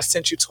DM. I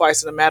sent you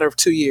twice in a matter of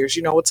 2 years.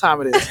 You know what time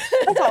it is.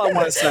 That's all I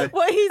want to say.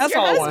 Well, he's your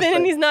husband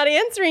and he's not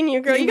answering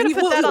you, girl. You got to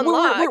put that on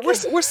lock.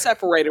 We're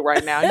separated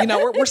right now.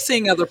 We're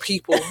seeing other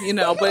people, but in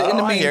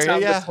the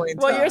meantime,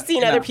 you're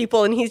seeing other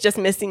people and he's just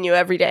missing you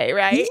every day,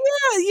 right?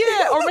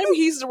 Yeah. Or maybe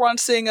he's the one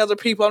seeing other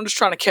people. I'm just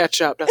trying to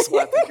catch up. That's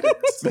what I think it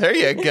is. There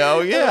you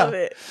go. Yeah. I love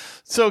it.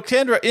 So,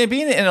 Kyndra,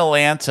 being in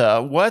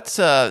Atlanta,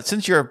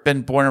 since you've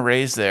been born and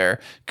raised there,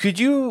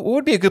 what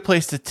would be a good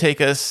place to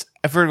take us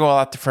if we were going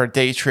out for a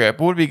day trip?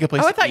 What would be a good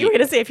place to I thought you were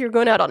going to say if you were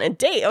going out on a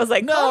date. I was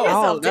like, calm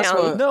yourself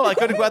down. No, I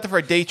couldn't go out there for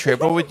a day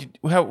trip. What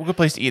good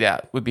place to eat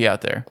at would be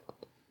out there?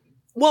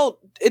 Well,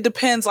 it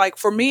depends.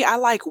 For me, I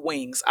like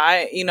wings.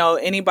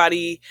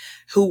 Anybody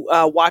who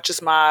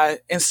watches my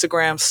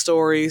Instagram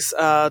stories,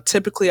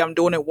 typically I'm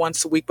doing it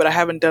once a week, but I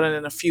haven't done it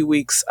in a few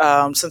weeks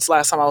since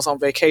last time I was on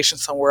vacation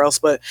somewhere else.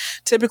 But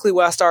typically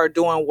what I started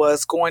doing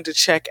was going to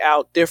check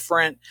out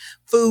different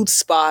food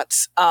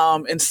spots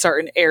in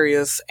certain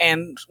areas.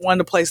 And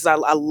one of the places I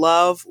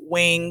love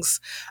wings,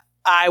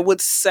 I would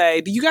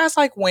say, do you guys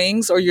like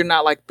wings or you're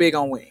not big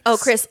on wings? Oh,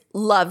 Chris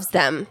loves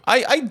them.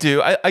 I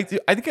do. I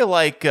think I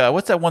like,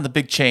 what's that one, the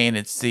big chain?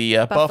 It's the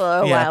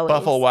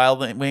Buffalo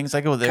Wild Wings. I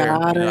go there.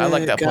 I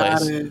like that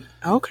place.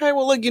 Okay.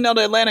 Well, look, the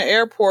Atlanta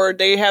airport,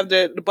 they have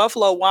the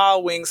Buffalo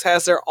Wild Wings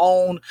has their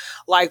own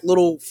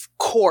little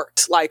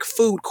court,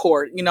 food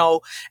court,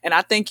 and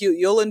I think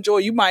you'll enjoy,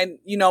 you might,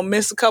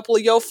 miss a couple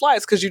of your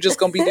flights because you're just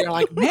going to be there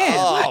man,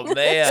 oh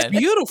man, it's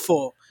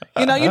beautiful.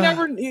 You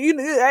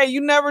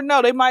never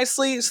know. They might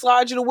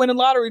slide you to win a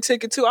lottery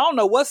ticket too. I don't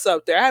know what's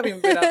up there. I haven't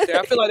even been up there.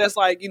 I feel like that's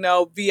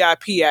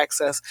VIP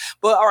access.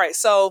 But all right,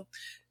 so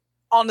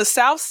on the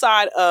south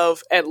side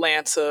of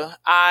Atlanta,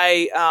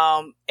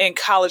 in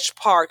College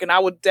Park, and I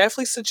would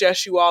definitely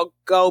suggest you all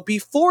go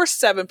before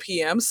 7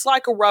 p.m. It's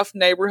like a rough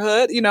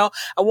neighborhood. I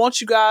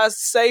want you guys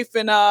safe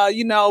and,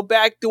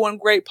 back doing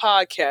great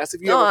podcasts.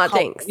 If you ever come,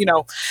 thanks.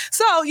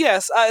 So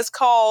yes,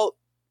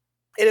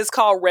 it is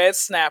called Red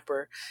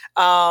Snapper.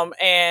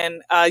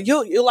 And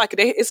you'll like it.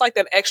 It's like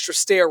that extra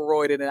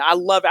steroid in it. I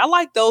love it. I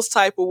like those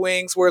type of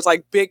wings where it's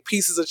big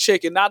pieces of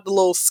chicken, not the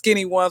little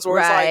skinny ones where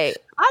it's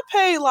I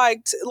paid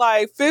like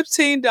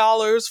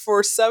 $15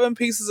 for 7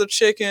 pieces of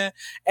chicken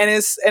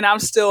and I'm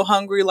still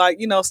hungry,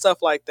 stuff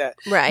like that.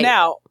 Right.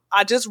 Now,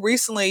 I just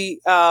recently,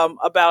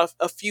 about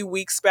a few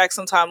weeks back,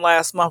 sometime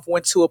last month,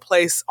 went to a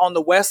place on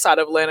the west side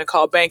of Atlanta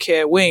called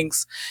Bankhead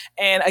Wings.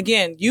 And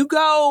again,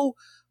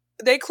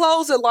 they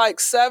close at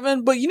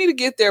 7, but you need to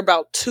get there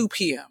about 2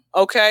 p.m.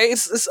 Okay.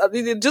 It's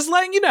just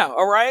letting you know.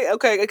 All right.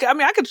 Okay. I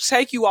mean, I could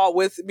take you all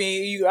with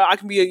me. I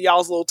can be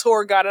y'all's little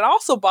tour guide and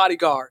also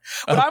bodyguard,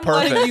 but I'm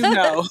perfect.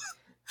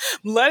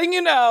 letting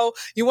you know,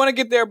 you want to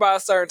get there by a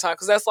certain time.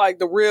 Cause that's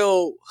the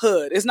real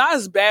hood. It's not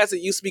as bad as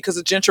it used to be because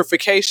of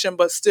gentrification,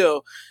 but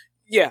still.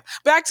 Yeah.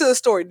 Back to the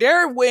story.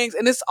 There are wings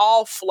and it's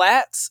all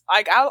flats.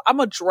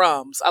 I'm a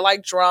drums. I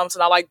like drums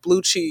and I like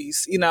blue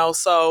cheese,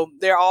 so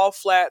they're all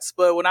flats.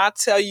 But when I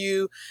tell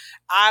you,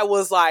 I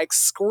was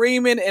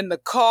screaming in the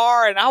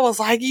car and I was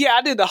yeah,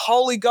 I did the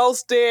Holy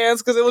Ghost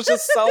dance because it was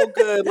just so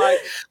good.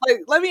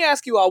 Let me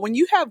ask you all, when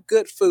you have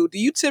good food, do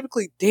you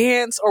typically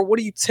dance or what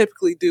do you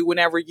typically do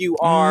whenever you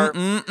are?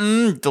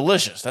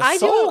 Delicious.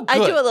 That's good. I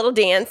do a little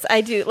dance.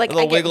 I do I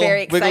get wiggle,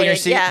 very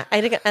excited. Yeah,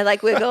 I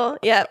like wiggle.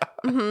 Yep.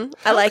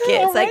 I like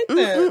it. It's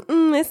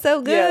it's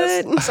so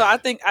good. Yes. So I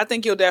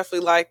think you'll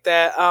definitely like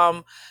that.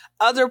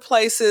 Other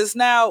places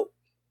now,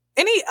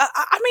 and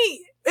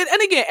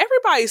again,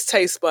 everybody's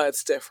taste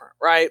buds different,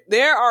 right?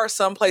 There are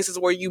some places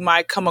where you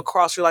might come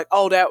across, you're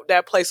oh,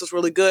 that place was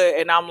really good.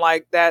 And I'm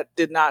that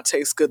did not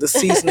taste good. The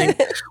seasoning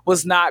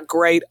was not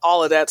great,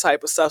 all of that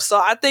type of stuff. So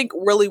I think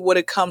really what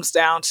it comes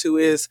down to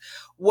is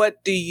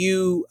what do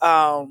you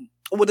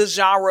with a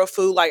genre of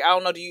food. Like, I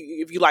don't know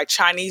if you like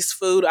Chinese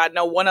food. I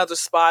know one other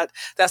spot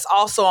that's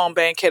also on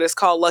Bankhead. It's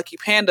called Lucky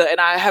Panda, and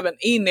I haven't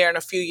eaten there in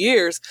a few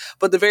years.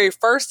 But the very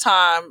first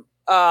time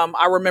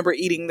I remember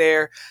eating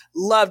there,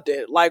 loved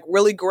it. Like,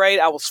 really great.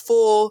 I was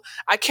full.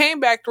 I came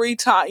back 3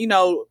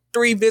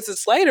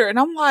 visits later, and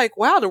I'm like,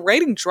 wow, the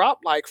rating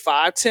dropped like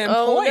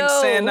 5-10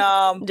 points.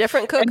 No. And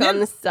different cook on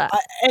the side.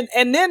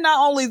 And then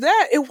not only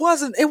that, it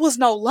was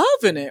no love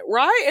in it,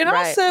 right? And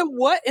I said,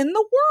 what in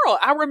the world?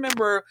 I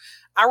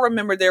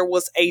remember there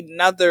was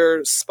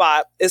another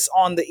spot. It's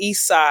on the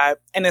east side,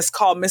 and it's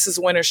called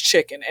Mrs. Winter's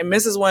Chicken. And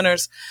Mrs.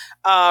 Winter's,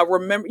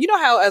 remember, you know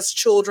how as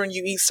children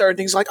you eat certain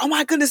things like, oh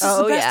my goodness, this is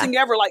the best thing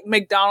ever, like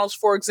McDonald's,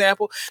 for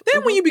example.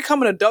 Then when you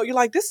become an adult, you're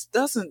like, this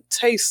doesn't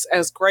taste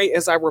as great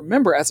as I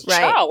remember as a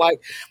child.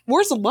 Like,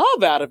 where's the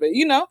love out of it,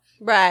 you know?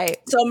 Right.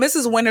 So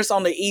Mrs. Winter's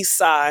on the east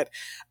side.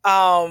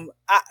 I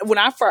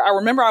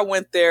remember I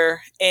went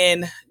there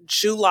in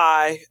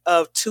July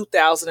of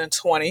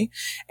 2020,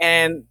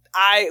 and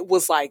I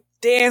was like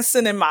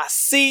dancing in my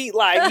seat,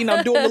 like,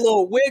 doing a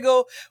little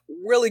wiggle.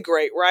 Really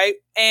great, right?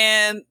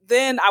 And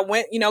then I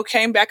went,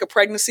 came back a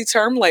pregnancy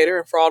term later.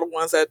 And for all the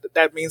ones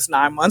that means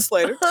 9 months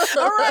later.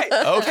 All right.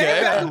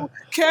 Okay.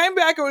 Came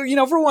back,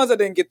 for ones that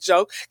didn't get the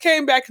joke,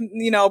 came back,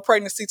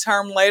 pregnancy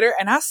term later.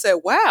 And I said,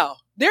 wow,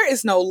 there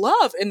is no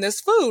love in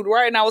this food,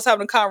 right? And I was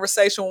having a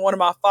conversation with one of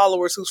my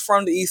followers who's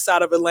from the east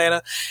side of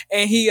Atlanta.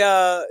 And he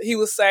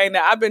was saying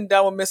that I've been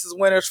done with Mrs.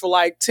 Winters for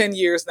like 10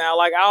 years now.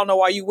 Like, I don't know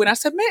why you went. I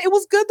said, man, it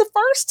was good the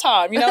first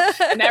time,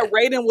 and that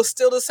rating was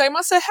still the same.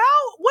 I said,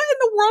 what in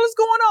the world is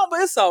going on?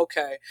 But it's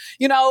okay.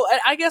 And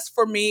I guess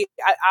for me,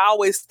 I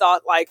always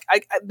thought like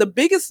the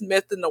biggest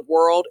myth in the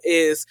world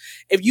is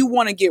if you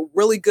want to get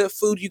really good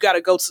food, you got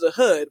to go to the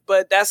hood.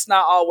 But that's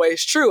not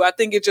always true. I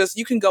think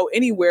you can go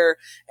anywhere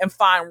and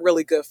find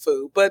really good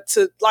food. But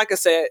like I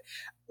said,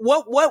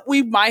 what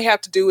we might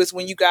have to do is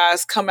when you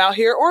guys come out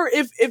here, or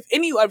if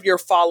any of your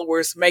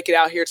followers make it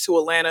out here to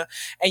Atlanta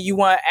and you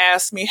want to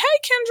ask me, hey,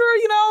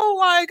 Kyndra,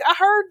 like I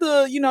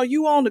heard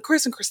you on the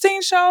Chris and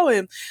Christine show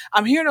and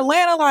I'm here in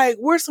Atlanta, like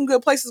where's some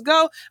good places to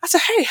go? I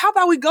said, hey, how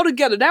about we go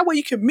together? That way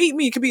you can meet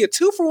me. It could be a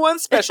 2-for-1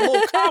 special,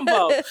 little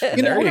combo. We're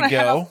going to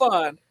have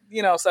fun.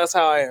 So that's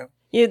how I am.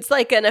 It's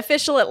like an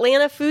official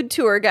Atlanta food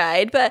tour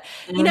guide. But,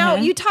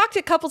 you talked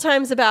a couple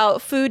times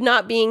about food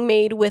not being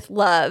made with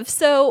love.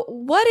 So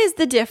what is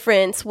the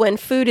difference when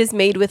food is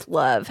made with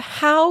love?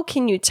 How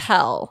can you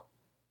tell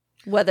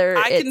whether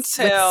it's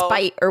with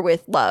spite or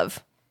with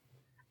love?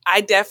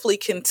 I definitely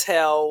can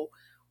tell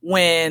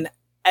when,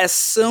 as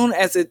soon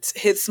as it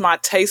hits my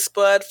taste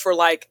bud for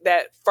like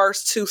that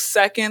first 2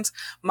 seconds,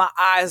 my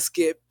eyes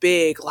get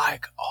big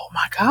like, oh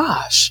my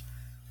gosh,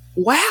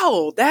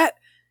 wow,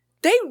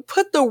 they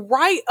put the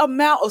right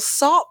amount of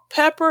salt,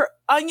 pepper,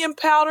 onion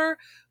powder,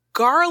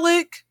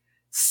 garlic,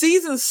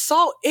 seasoned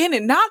salt in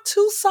it. Not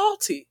too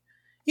salty.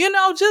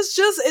 Look,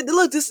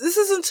 this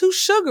isn't too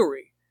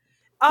sugary.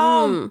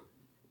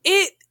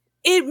 It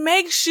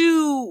makes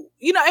you,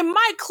 it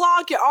might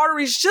clog your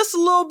arteries just a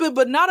little bit,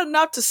 but not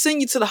enough to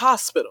send you to the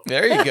hospital.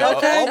 There you go.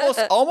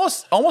 Okay?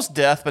 Almost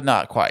death, but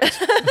not quite.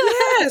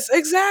 Yes,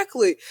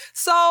 exactly.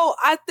 So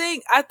I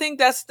think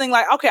that's the thing.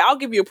 Like, okay, I'll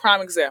give you a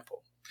prime example.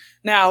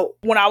 Now,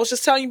 when I was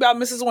just telling you about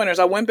Mrs. Winters,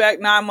 I went back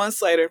 9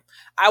 months later.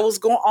 I was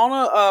going on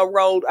a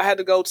road. I had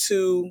to go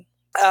to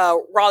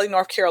Raleigh,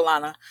 North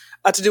Carolina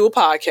to do a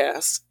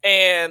podcast.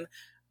 And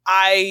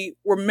I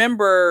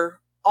remember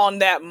on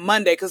that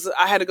Monday, because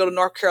I had to go to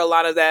North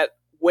Carolina that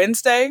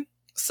Wednesday.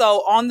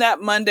 So on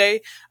that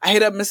Monday, I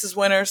hit up Mrs.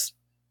 Winters.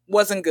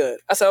 Wasn't good.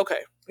 I said,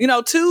 okay.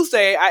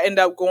 Tuesday, I end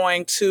up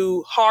going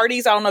to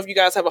Hardee's. I don't know if you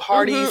guys have a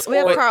Hardee's. We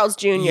have Carl's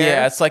Jr.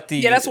 Yeah, it's like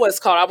that's what it's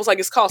called. I was like,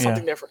 it's called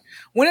something different.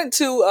 Went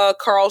into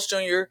Carl's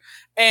Jr.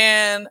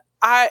 and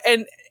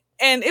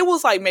it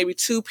was like maybe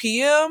 2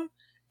 p.m.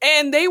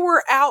 and they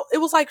were out. It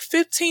was like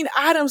 15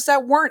 items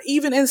that weren't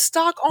even in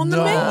stock on the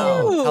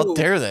menu. How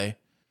dare they?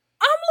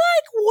 I'm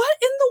like, what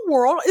in the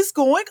world is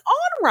going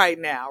on right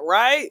now?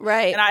 Right.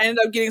 Right. And I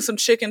ended up getting some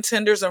chicken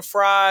tenders and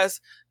fries.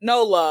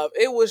 No love.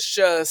 It was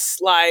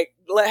just like,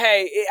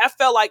 hey, I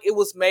felt like it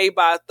was made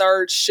by a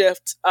third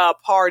shift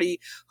party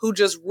who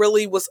just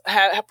really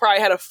probably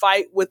had a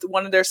fight with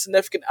one of their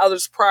significant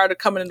others prior to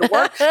coming into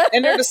work.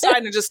 And they're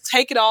deciding to just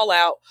take it all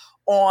out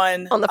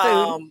on the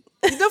food.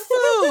 The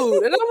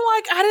food. And I'm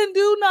like, I didn't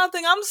do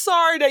nothing. I'm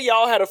sorry that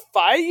y'all had a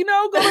fight.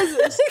 Go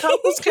to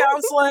couples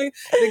counseling.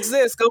 It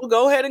exists.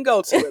 Go ahead and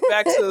go to it.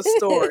 Back to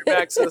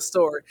the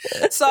story.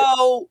 So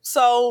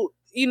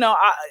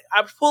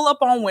I pull up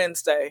on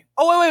Wednesday.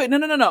 Oh, wait.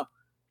 No.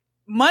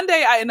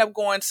 Monday, I end up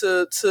going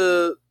to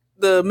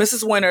the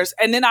Mrs. Winters,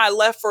 and then I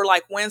left for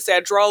like Wednesday. I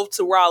drove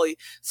to Raleigh.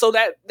 So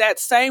that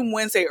same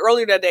Wednesday,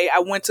 earlier that day, I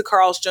went to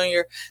Carl's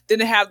Jr.,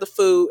 didn't have the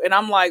food, and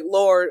I'm like,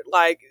 Lord,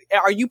 like,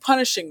 are you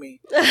punishing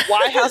me?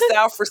 Why hast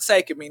thou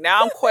forsaken me?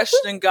 Now I'm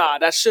questioning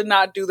God. I should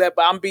not do that,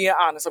 but I'm being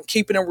honest. I'm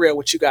keeping it real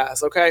with you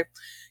guys, okay?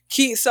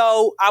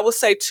 So I would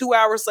say 2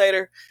 hours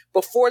later,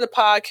 before the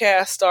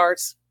podcast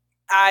starts,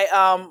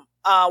 I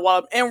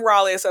while I'm in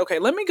Raleigh, I said, okay,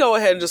 let me go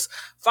ahead and just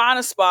find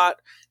a spot,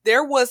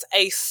 there was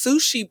a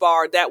sushi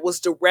bar that was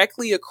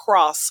directly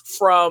across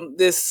from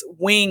this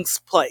wings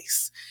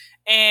place.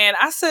 And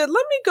I said,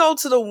 let me go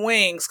to the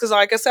wings. Cause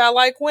like I said, I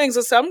like wings.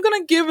 I said, I'm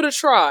going to give it a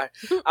try.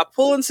 I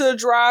pull into the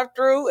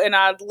drive-thru and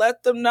I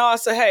let them know. I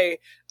said, hey,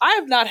 I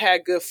have not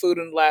had good food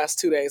in the last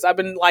 2 days. I've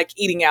been like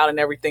eating out and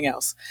everything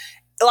else.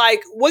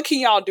 Like, what can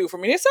y'all do for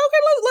me? They said, okay,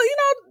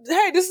 look,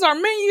 hey, this is our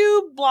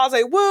menu,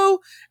 blase woo.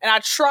 And I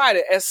tried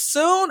it. As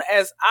soon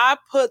as I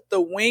put the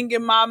wing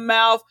in my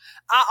mouth,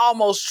 I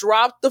almost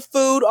dropped the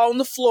food on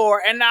the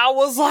floor. And I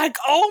was like,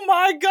 oh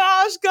my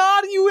gosh,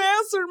 God, you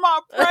answered my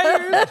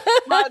prayers,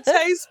 my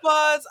taste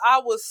buds.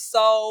 I was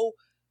so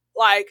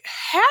like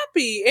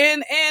happy.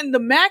 And the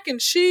mac and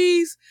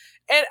cheese.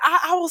 And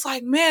I was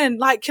like, man,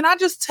 like, can I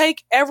just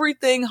take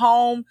everything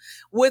home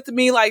with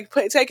me? Like,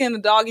 take it in the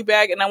doggy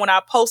bag. And then when I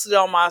posted it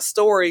on my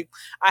story,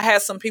 I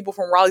had some people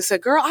from Raleigh say,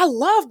 girl, I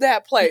love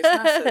that place.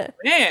 And I said,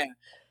 man,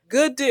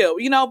 good deal.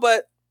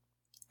 But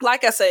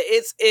like I said,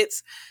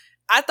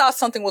 I thought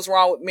something was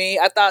wrong with me.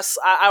 I'm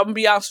gonna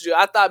be honest with you.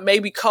 I thought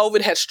maybe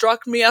COVID had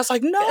struck me. I was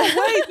like, no,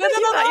 wait,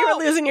 no. You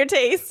were losing your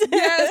taste.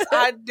 Yes,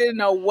 I didn't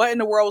know what in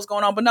the world was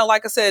going on. But no,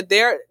 like I said,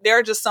 there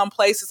are just some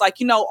places like,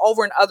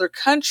 over in other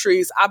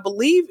countries, I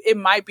believe it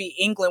might be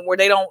England where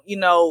they don't,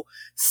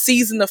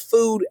 season the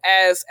food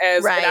as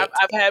right.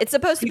 I've had it's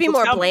supposed to be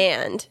more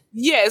bland.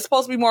 Yeah, it's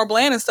supposed to be more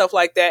bland and stuff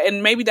like that.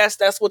 And maybe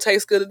that's what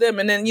tastes good to them.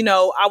 And then,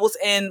 I was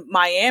in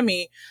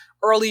Miami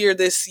earlier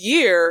this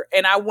year,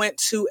 and I went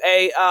to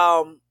a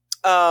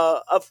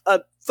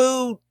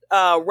food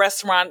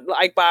restaurant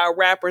like by a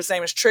rapper. His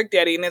name is Trick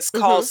Daddy, and it's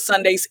called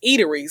Sunday's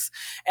Eateries.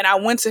 And I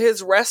went to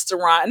his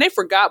restaurant, and they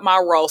forgot my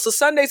roll. So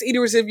Sunday's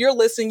Eateries, if you're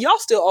listening, y'all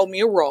still owe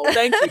me a roll.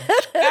 Thank you.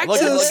 Look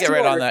get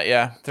right on that.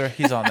 Yeah,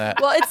 he's on that.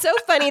 Well, it's so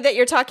funny that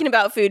you're talking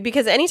about food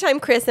because anytime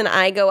Chris and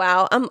I go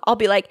out, I'll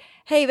be like,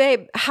 "Hey,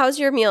 babe, how's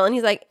your meal?" And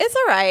he's like, "It's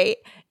all right."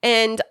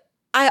 And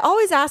I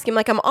always ask him,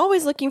 like, I'm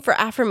always looking for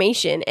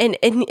affirmation. And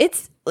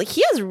it's like,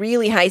 he has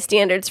really high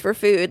standards for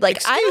food. Like,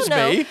 Excuse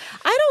me?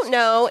 I don't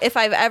know if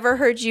I've ever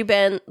heard you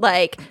been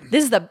like,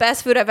 this is the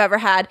best food I've ever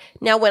had.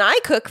 Now, when I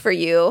cook for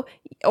you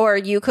or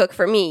you cook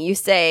for me, you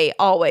say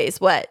always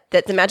that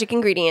the magic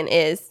ingredient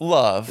is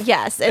love.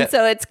 Yes. And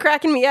so it's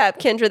cracking me up,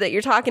 Kyndra, that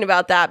you're talking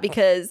about that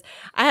because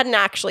I hadn't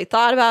actually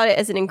thought about it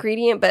as an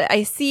ingredient, but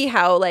I see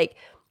how like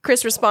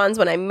Chris responds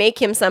when I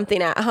make him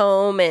something at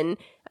home and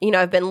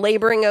I've been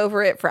laboring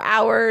over it for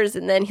hours,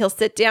 and then he'll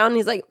sit down and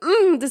he's like,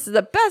 this is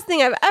the best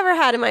thing I've ever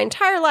had in my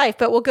entire life.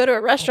 But we'll go to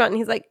a restaurant and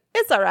he's like,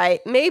 it's all right.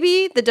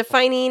 Maybe the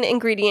defining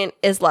ingredient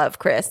is love,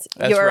 Chris.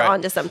 You're right.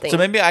 Onto something. So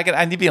maybe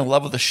I need to be in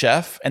love with the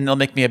chef, and they'll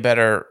make me a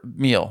better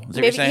meal. Is that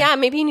what you're saying? Yeah,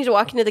 maybe you need to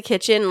walk into the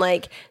kitchen,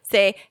 like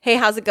say, hey,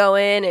 how's it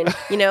going? And,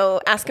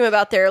 ask them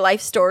about their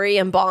life story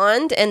and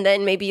bond. And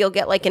then maybe you'll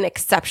get like an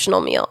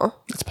exceptional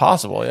meal. It's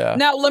possible, yeah.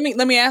 Now, let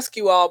me ask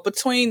you all,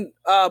 between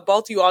both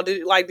of you all,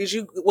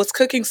 was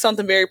cooking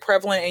something very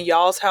prevalent in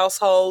y'all's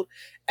household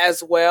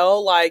as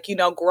well? Like,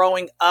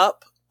 growing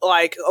up?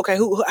 Like, okay,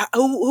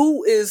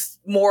 who is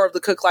more of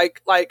the cook?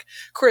 Like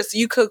Chris,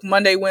 you cook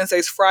Monday,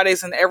 Wednesdays,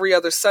 Fridays, and every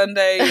other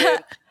Sunday.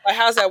 And, like,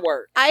 how's that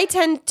work? I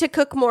tend to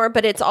cook more,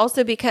 but it's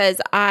also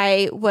because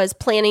I was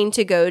planning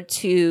to go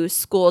to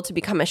school to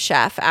become a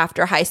chef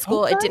after high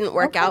school. Okay, it didn't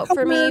work out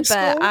for me,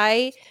 but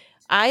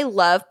I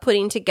love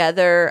putting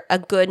together a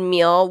good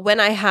meal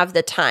when I have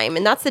the time.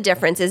 And that's the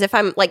difference is if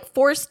I'm like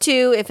forced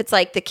to, if it's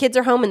like the kids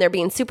are home and they're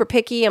being super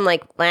picky, I'm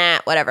like,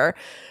 whatever.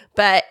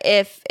 But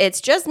if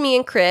it's just me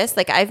and Chris,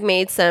 like I've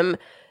made some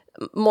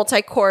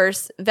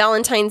multi-course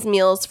Valentine's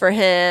meals for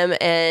him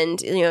and,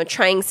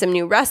 trying some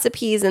new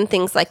recipes and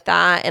things like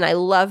that. And I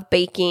love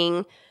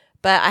baking,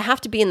 but I have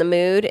to be in the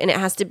mood and it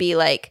has to be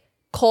like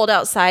cold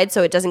outside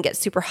so it doesn't get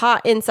super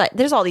hot inside.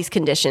 There's all these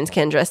conditions,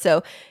 Kyndra.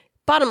 So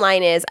bottom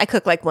line is I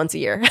cook like once a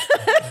year.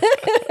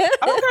 Okay,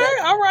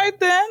 all right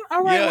then.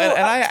 All right.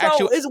 Yeah,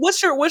 well,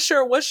 what's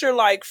your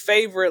like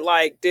favorite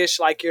like dish,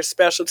 like your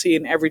specialty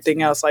and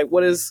everything else? Like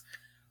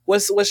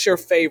what's your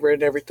favorite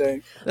and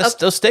everything?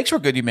 Those steaks were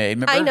good you made,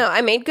 remember? I know,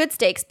 I made good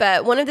steaks,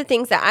 but one of the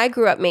things that I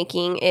grew up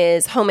making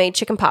is homemade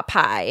chicken pot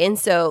pie. And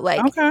so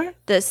like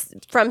this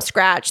from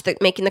scratch,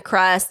 making the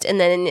crust and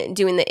then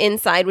doing the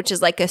inside, which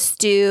is like a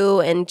stew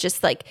and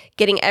just like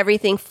getting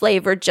everything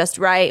flavored just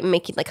right and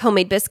making like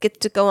homemade biscuits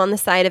to go on the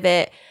side of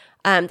it.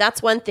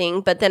 That's one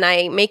thing, but then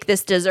I make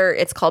this dessert.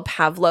 It's called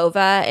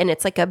pavlova, and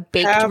it's like a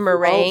baked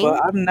meringue.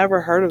 I've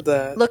never heard of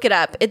that. Look it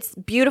up. It's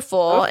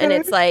beautiful, and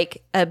it's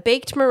like a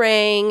baked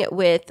meringue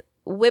with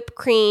whipped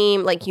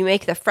cream. Like you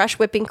make the fresh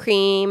whipping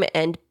cream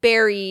and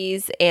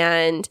berries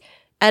and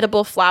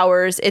edible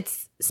flowers.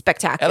 It's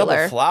spectacular.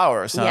 Edible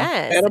flowers, huh?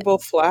 Yes. Edible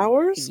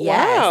flowers?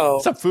 Yes. Wow.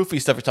 Some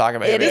foofy stuff you're talking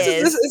about. It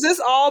is. Is this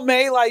all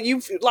made like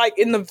you like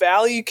in the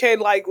valley? You can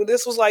like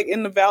this was like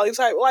in the valley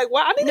type. Like,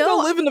 wow, I need to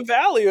go live in the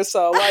valley or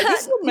so. Like,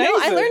 this is amazing. No,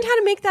 I learned how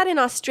to make that in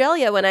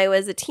Australia when I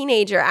was a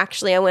teenager.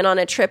 Actually, I went on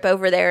a trip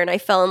over there and I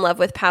fell in love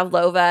with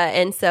pavlova,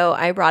 and so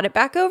I brought it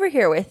back over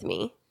here with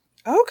me.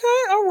 Okay,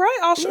 all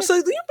right. So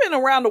you've been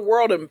around the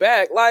world and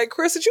back. Like,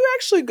 Chris, did you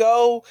actually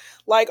go,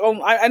 like,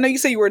 I know you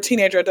said you were a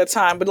teenager at that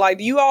time, but, like,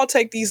 do you all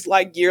take these,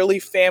 like, yearly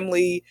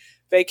family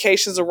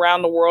vacations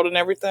around the world and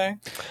everything?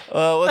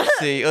 Let's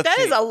see. That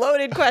is a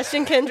loaded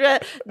question,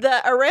 Kyndra.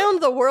 The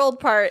around the world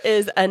part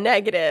is a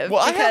negative.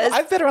 Well,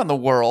 I've been around the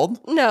world.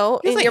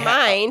 No, in your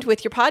mind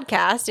with your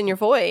podcast and your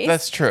voice.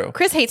 That's true.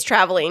 Chris hates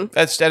traveling.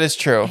 That is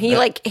true. He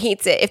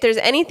hates it. If there's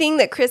anything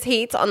that Chris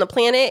hates on the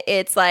planet,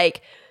 it's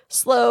like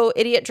slow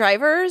idiot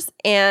drivers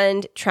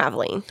and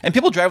traveling. And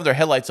people drive with their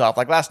headlights off,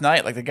 like last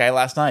night, like the guy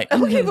last night.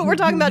 Okay, but we're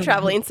talking about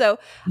traveling. So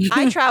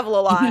I travel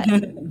a lot.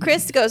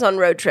 Chris goes on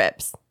road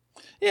trips.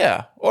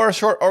 Yeah, or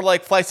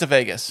like flights to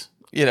Vegas.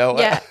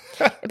 Yeah.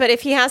 But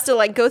if he has to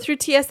like go through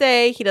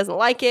TSA, he doesn't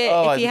like it.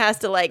 If he has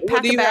to like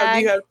pack a bag.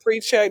 Do you have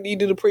pre-check? Do you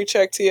do the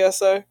pre-check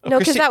TSA? No,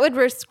 because that would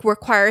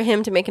require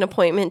him to make an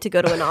appointment to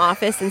go to an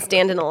office and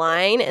stand in a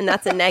line, and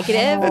that's a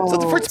negative.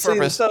 For its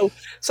purpose.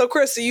 So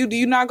Chris, do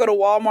you not go to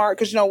Walmart?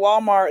 Because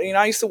Walmart.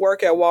 I used to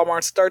work at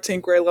Walmart's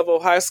 13th grade level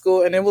of high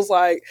school, and it was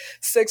like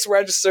 6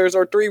 registers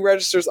or 3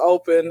 registers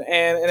open,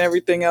 and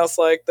everything else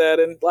like that,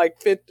 and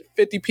like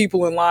 50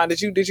 people in line.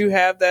 Did you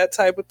have that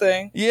type of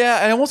thing? Yeah,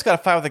 I almost got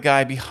a fight with the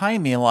guy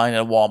behind me in line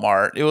at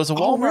Walmart. It was a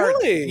Walmart. Oh,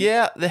 really?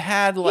 Yeah, they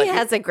had like... He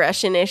has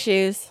aggression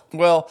issues.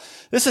 Well,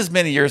 this is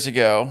many years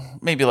ago,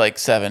 maybe like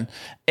 7.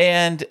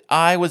 And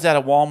I was at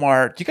a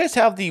Walmart. Do you guys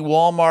have the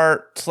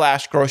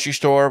Walmart/grocery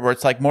store where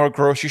it's like more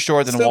grocery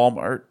store than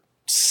Walmart?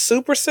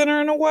 Super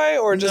center in a way,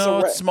 or just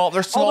it's small.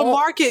 They're small. Oh, the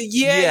market.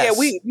 Yes.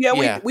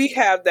 We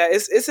have that.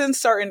 It's in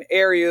certain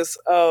areas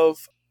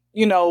of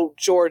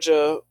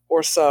Georgia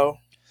or so.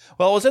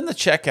 Well, I was in the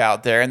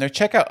checkout there, and their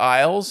checkout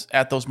aisles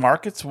at those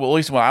markets, well, at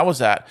least when I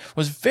was at,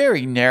 was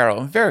very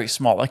narrow and very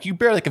small. Like you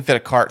barely could fit a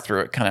cart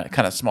through it, kind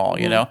of small,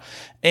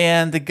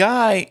 And the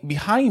guy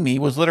behind me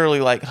was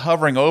literally like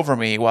hovering over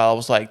me while I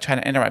was like trying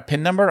to enter my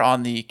PIN number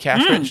on the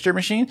cash register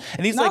machine,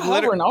 and he's not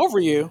like hovering over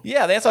you.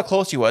 Yeah, that's how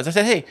close he was. I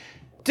said, "Hey,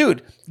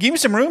 dude, give me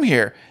some room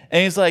here."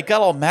 And he's like,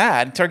 got all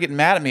mad and started getting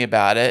mad at me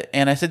about it.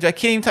 And I said, I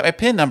can't even type my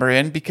PIN number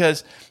in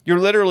because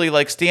you're literally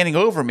like standing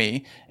over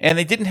me. And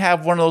they didn't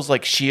have one of those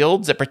like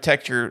shields that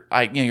protect your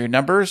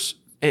numbers.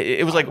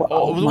 It was like, it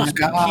was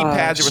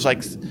keypads. It was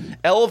like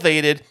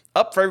elevated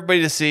up for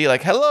everybody to see.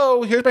 Like,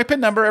 hello, here's my PIN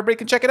number. Everybody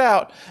can check it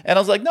out. And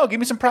I was like, no, give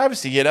me some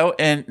privacy,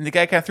 And the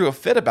guy kind of threw a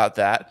fit about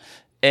that.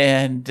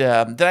 And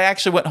then I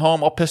actually went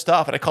home all pissed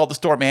off, and I called the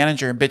store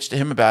manager and bitched to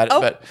him about it. Oh.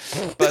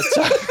 But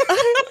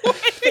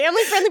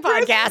family-friendly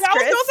podcast, Chris. I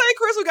was going to say,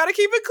 Chris, we got to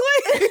keep it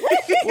clean.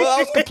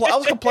 Well, I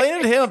was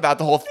complaining to him about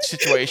the whole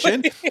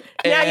situation.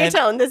 Now you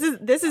tell him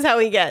this is how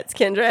he gets,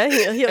 Kyndra.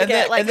 He'll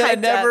get like. And then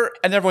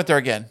I never went there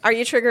again. Are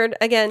you triggered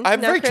again? I'm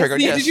very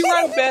triggered. Yes. Did you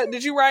write a bet?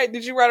 Did you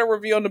write a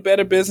review on the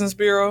Better Business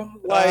Bureau?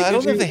 Like, I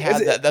don't know if they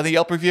had that the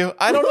Yelp review.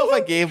 I don't know if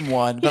I gave him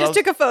one. He just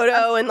took a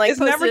photo and like. It's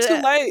never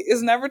too late.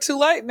 It's never too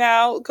late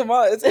now. Come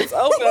on, it's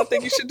open. I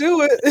think you should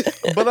do it.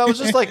 But I was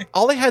just like,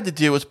 all they had to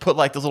do was put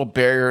like those little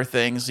barrier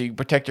things so you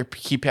protect your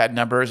keypad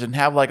numbers and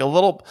have like a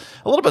little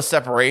bit of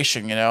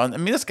separation, And I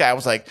mean, this guy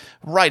was like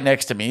right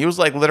next to me. He was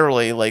like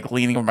literally like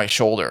leaning over my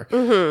shoulder,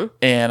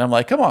 and I'm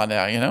like, come on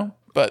now,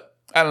 But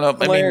I don't know.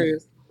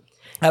 Hilarious.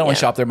 I don't want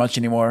to shop there much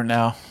anymore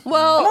now.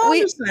 Well,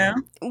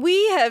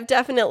 we have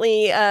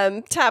definitely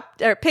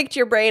picked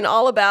your brain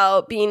all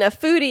about being a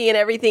foodie and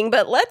everything,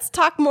 but let's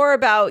talk more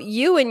about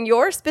you and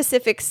your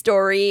specific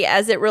story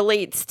as it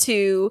relates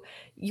to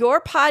your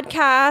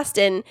podcast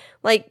and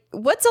like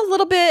what's a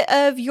little bit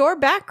of your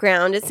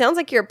background. It sounds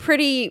like you're a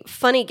pretty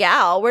funny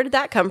gal. Where did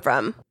that come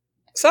from?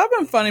 So I've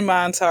been funny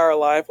my entire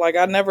life. Like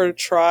I never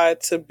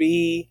tried to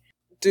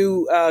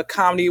do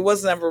comedy. It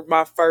was never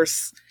my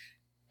first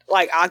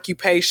like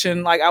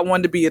occupation. Like I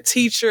wanted to be a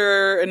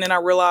teacher, and then I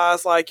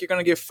realized like you're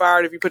gonna get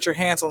fired if you put your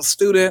hands on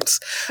students.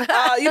 Some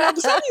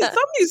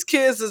of these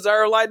kids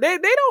deserve like they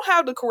don't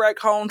have the correct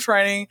home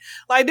training.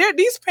 Like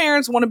these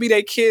parents want to be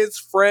their kid's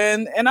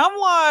friend, and I'm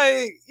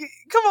like,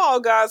 come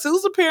on, guys,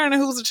 who's a parent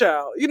and who's a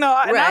child? And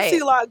I see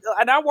a lot,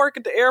 and I work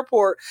at the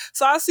airport,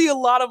 so I see a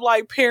lot of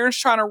like parents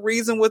trying to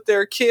reason with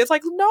their kids.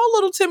 Like, no,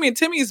 little Timmy, and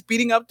Timmy is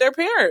beating up their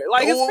parent.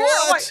 Like his parent,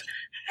 like.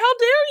 How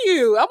dare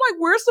you? I'm like,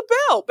 where's the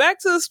bell? Back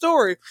to the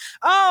story.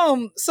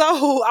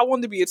 So I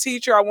wanted to be a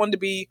teacher. I wanted to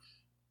be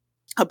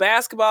a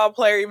basketball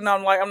player, even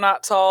though I'm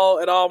not tall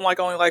at all. I'm like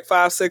only like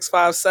 5'6",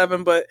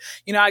 5'7", but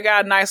I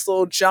got a nice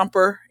little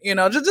jumper,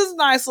 just a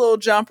nice little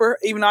jumper,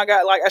 even though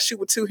I shoot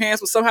with 2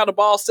 hands, but somehow the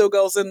ball still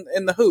goes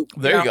in the hoop.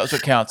 There you go. So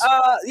it counts.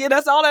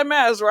 That's all that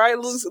matters, right? At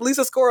least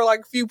I score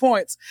like a few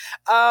points.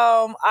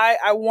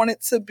 I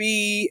wanted to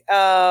be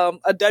a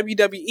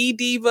WWE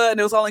diva, and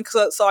it was only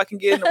so I can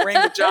get in the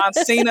ring with John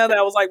Cena.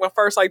 That was like my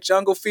first like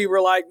Jungle Fever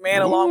like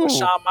man, along with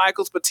Shawn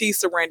Michaels,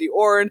 Batista, Randy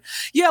Orton.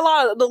 Yeah,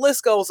 the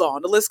list goes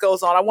on.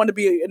 I wanted to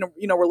be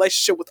in a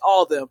relationship with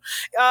all of them.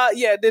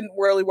 It didn't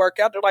really work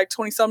out. They're like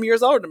 20 some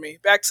years older than me.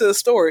 Back to the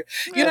story.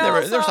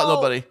 Never saw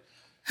nobody.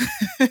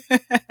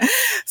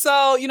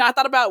 So, I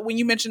thought about when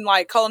you mentioned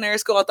like culinary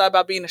school, I thought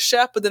about being a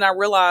chef, but then I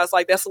realized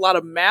like that's a lot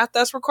of math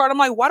that's required. I'm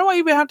like, why do I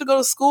even have to go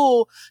to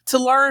school to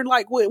learn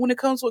like when it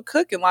comes with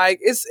cooking? Like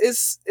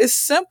it's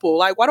simple.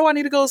 Like, why do I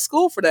need to go to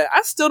school for that?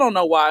 I still don't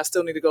know why I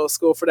still need to go to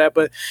school for that,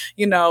 but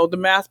the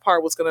math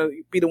part was going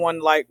to be the one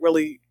like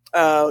really,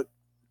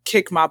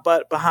 kick my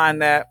butt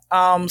behind that.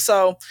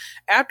 So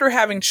after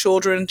having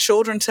children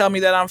tell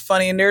me that I'm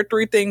funny, and there are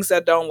three things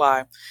that don't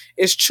lie.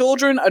 It's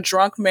children, a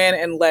drunk man,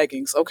 and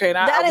leggings. Okay, and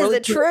that is really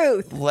the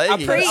truth.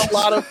 Leggings.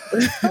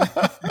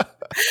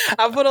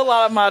 I put a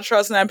lot of my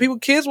trust in that.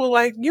 Kids were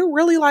like, "You're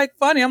really like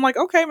funny." I'm like,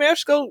 "Okay, man, I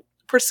should go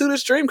pursue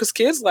this dream," because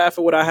kids laugh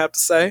at what I have to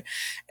say,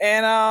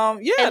 and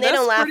and they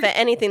don't laugh at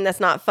anything that's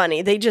not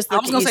funny. They just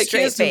look at you straight face.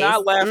 Kids do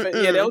not laugh at.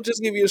 Yeah, they'll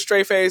just give you a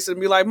straight face and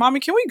be like, "Mommy,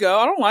 can we go?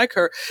 I don't like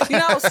her."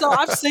 So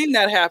I've seen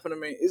that happen to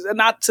me.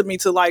 Not to me,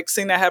 to like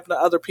seeing that happen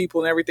to other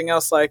people and everything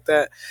else like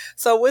that.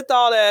 So with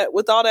all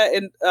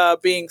that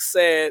being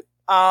said,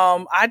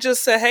 I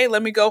just said, hey,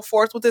 let me go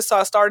forth with this. So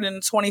I started in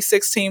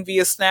 2016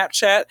 via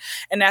Snapchat.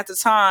 And at the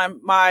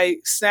time, my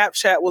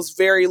Snapchat was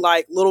very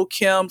like Little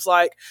Kim's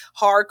like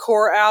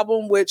hardcore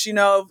album, which,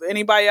 if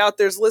anybody out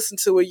there's listened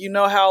to it, you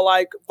know how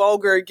like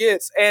vulgar it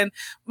gets. And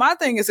my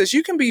thing is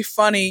you can be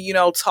funny,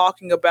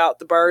 talking about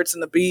the birds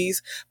and the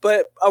bees,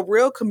 but a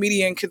real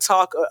comedian can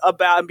talk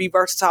about and be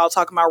versatile,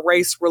 talking about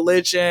race,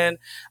 religion,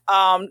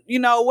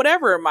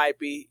 whatever it might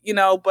be,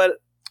 but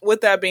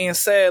with that being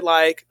said,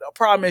 like, the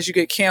problem is you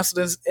get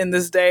canceled in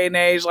this day and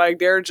age. Like,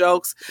 there are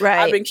jokes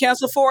I've been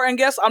canceled for. And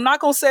guess I'm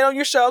not going to say it on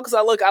your show because I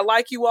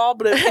like you all.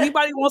 But if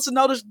anybody wants to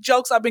know the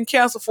jokes I've been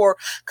canceled for,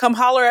 come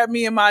holler at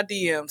me in my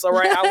DMs. All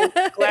right. I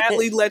will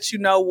gladly let you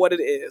know what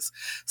it is.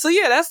 So,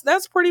 yeah,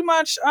 that's pretty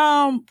much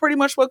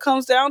what it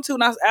comes down to.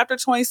 And after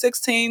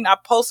 2016, I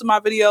posted my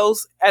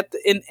videos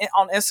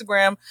on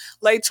Instagram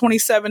late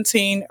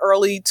 2017,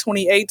 early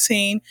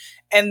 2018.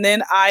 And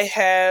then I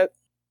had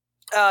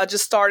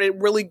just started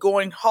really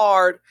going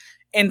hard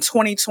in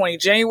 2020,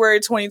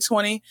 January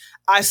 2020.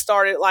 I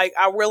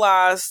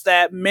realized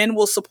that men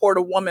will support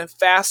a woman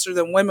faster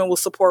than women will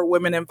support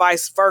women and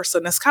vice versa.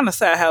 And it's kind of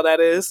sad how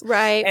that is.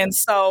 Right. And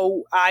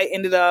so I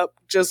ended up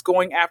just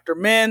going after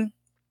men,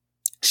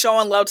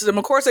 showing love to them.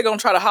 Of course, they're going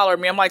to try to holler at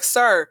me. I'm like,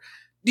 sir,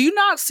 do you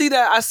not see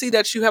that? I see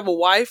that you have a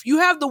wife. You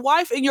have the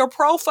wife in your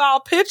profile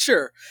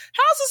picture.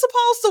 How's it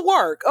supposed to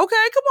work? Okay,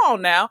 come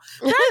on now.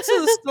 Back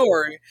to the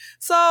story.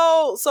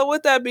 So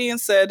with that being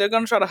said, they're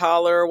going to try to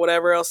holler or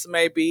whatever else it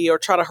may be, or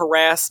try to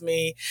harass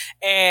me.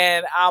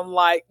 And I'm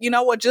like, you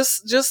know what?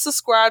 Just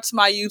subscribe to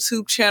my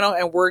YouTube channel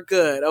and we're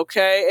good.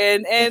 Okay.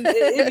 And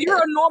if you're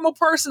a normal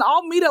person,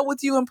 I'll meet up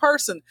with you in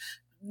person.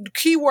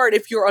 Keyword,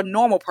 if you're a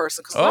normal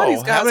person. Because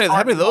how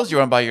many of those you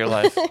run by your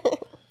life?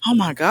 Oh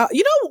my God.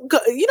 You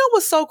know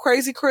what's so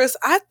crazy, Chris?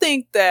 I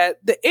think that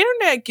the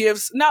internet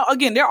now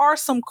again, there are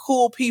some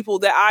cool people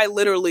that I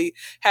literally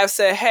have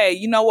said, hey,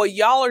 you know what?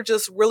 Y'all are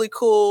just really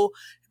cool.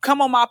 Come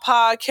on my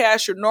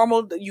podcast. You're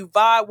normal. You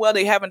vibe well.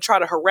 They haven't tried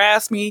to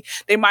harass me.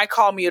 They might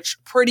call me a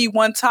pretty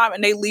one time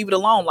and they leave it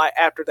alone. Like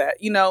after that,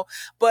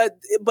 but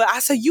I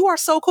say, you are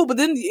so cool. But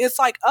then it's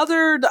like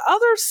the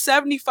other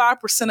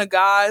 75% of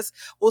guys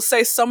will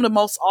say some of the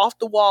most off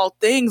the wall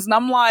things. And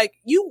I'm like,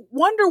 you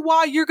wonder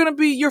why you're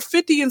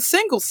 50 and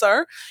single,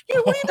 sir.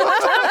 What are you doing?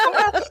 Like,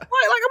 I'm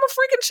a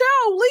freaking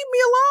child. Leave me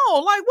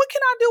alone. Like, what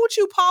can I do with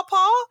you,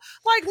 Papa?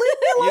 Like, leave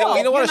me alone.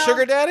 You don't want a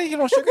sugar daddy? You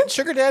don't want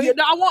sugar daddy?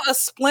 I want a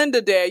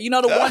Splenda daddy. The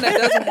one that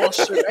doesn't want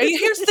sugar. And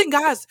here's the thing,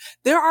 guys.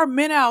 There are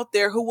men out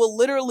there who will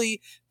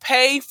literally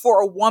pay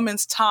for a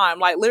woman's time.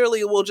 Like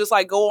literally will just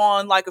like go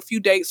on like a few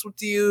dates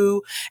with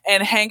you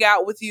and hang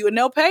out with you and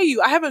they'll pay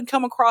you. I haven't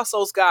come across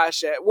those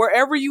guys yet.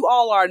 Wherever you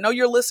all are, I know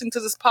you're listening to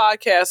this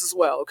podcast as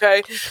well.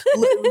 Okay.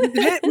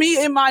 Hit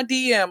me in my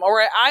DM. All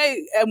right.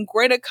 I am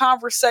great at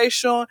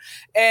conversation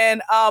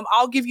and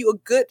I'll give you a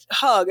good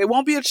hug. It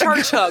won't be a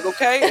church hug.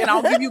 Okay. And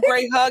I'll give you a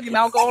great hug and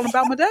I'll go on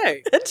about my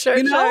day. A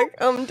church hug.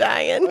 I'm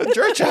dying. A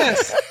church hug.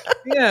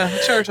 Yeah.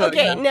 Church hug.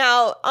 Okay.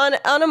 Now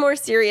on a more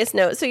serious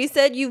note. So you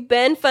said you've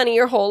been funny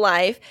your whole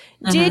life.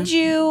 Mm-hmm. Did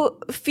you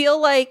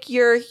feel like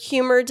your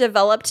humor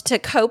developed to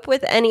cope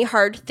with any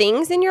hard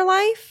things in your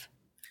life?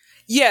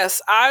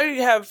 Yes, I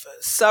have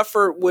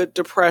suffered with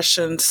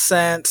depression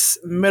since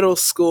middle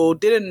school.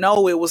 Didn't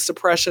know it was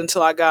depression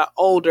until I got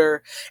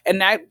older.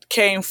 And that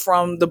came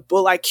from the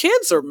book. Like,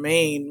 kids are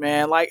mean,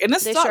 man. Like, and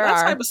that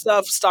type of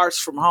stuff starts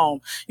from home.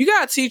 You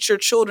got to teach your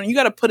children. You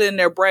got to put it in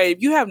their brain.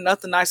 If you have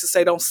nothing nice to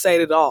say, don't say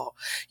it at all.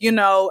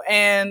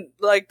 And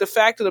like the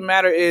fact of the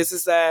matter is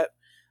that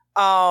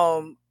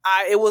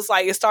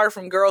it started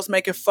from girls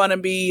making fun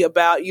of me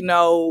about,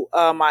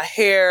 my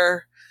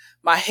hair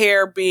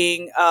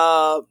being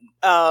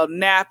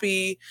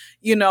nappy,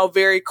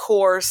 very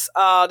coarse.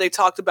 They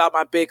talked about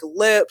my big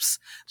lips,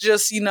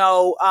 just,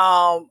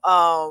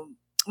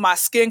 my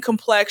skin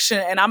complexion,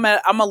 and I'm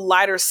a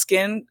lighter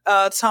skin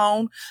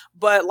tone,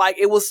 but like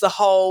it was the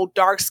whole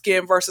dark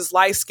skin versus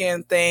light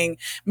skin thing,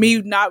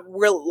 me not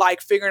really like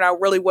figuring out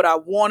really what I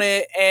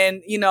wanted.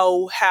 And you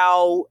know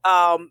how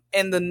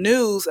in the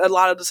news a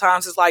lot of the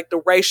times it's like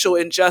the racial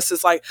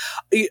injustice, like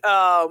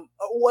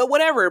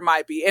whatever it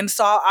might be. And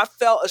so I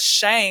felt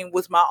ashamed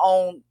with my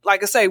own,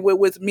 like I say,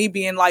 with me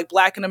being like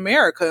Black in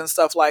America and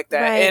stuff like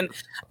that. Right. And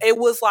it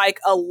was like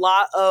a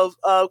lot of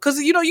because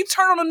you know you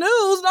turn on the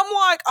news and I'm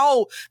like,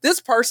 oh,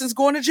 this person's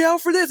going to jail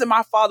for this. And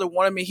my father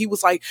wanted me, he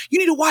was like, you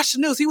need to watch the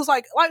news. He was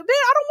like Dad, I don't want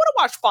to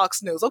watch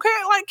Fox News, okay?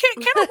 Like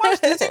can't I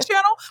watch Disney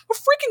Channel? I'm a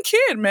freaking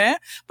kid, man.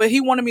 But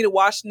he wanted me to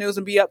watch the news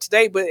and be up to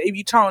date. But if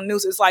you turn on the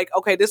news, it's like,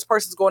 okay, this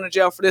person's going to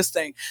jail for this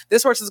thing,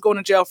 this person's going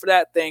to jail for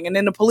that thing, and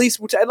then the police,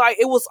 which like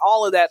it was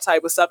all of that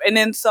type of stuff. And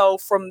then so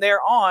from there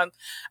on,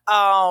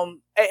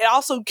 it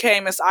also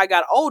came as I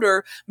got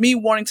older, me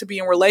wanting to be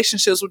in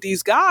relationships with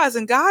these guys,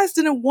 and guys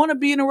didn't want to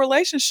be in a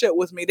relationship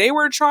with me. They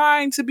were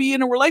trying to be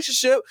in a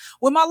relationship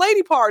with my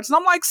lady parts. And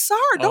I'm like, sir,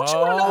 don't you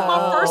want to know what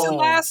my first and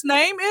last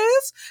name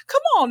is?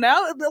 Come on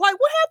now. Like, what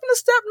happened to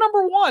step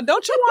number one?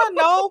 Don't you want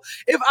to know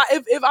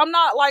if I'm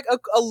not like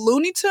a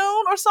Looney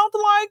Tune or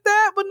something like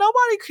that? But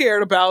nobody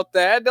cared about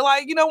that. They're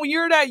like, you know, when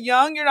you're that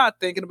young, you're not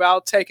thinking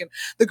about taking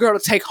the girl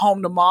to take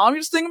home to mom.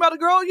 You're just thinking about the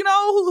girl, you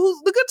know,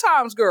 who's the good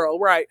times girl,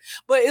 right?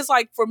 But it's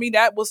like, for me,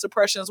 that was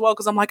depression as well,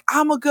 because I'm like,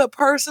 I'm a good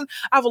person.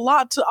 I have a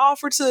lot to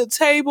offer to the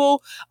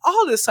table,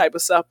 all this type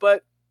of stuff.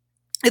 But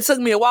it took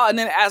me a while. And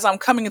then as I'm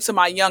coming into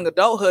my young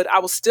adulthood, I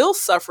was still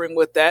suffering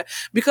with that,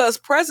 because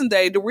present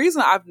day, the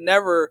reason I've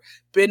never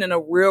been in a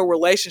real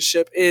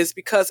relationship is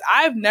because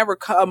I've never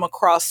come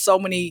across so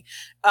many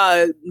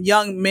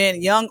young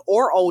men, young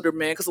or older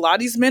men, because a lot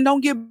of these men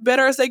don't get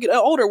better as they get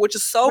older, which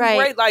is so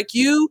great. Like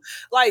you,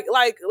 like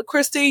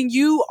Christine,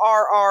 you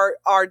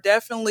are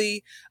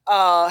definitely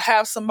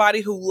have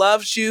somebody who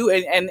loves you.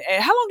 And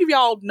how long have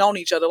y'all known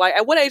each other? Like,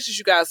 at what age did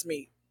you guys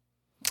meet?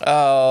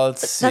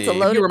 Let's see. That's a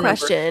loaded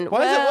question.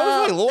 Why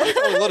is it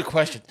a loaded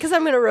question? Because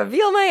I'm going to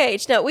reveal my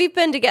age. No, we've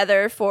been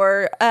together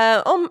for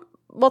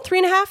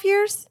 3.5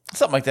 years.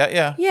 Something like that,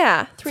 yeah.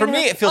 Yeah. For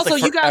me, it feels also,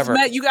 like you guys forever.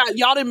 met.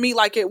 Y'all didn't meet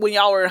like it when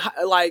y'all were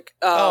like.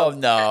 Oh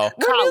no,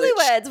 we're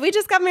newlyweds. We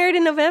just got married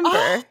in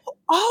November.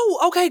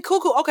 Oh, okay,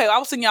 cool. Okay, I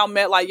was thinking y'all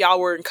met like y'all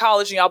were in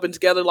college and y'all been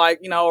together like,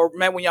 you know, or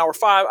met when y'all were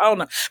 5. I don't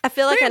know. I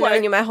feel like I've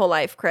known you my whole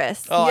life,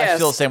 Chris. Oh, yes. I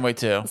feel the same way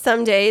too.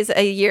 Some days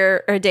a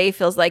year or a day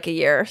feels like a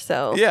year.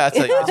 So yeah, that's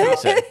what you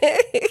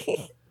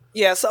said.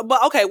 Yeah, so,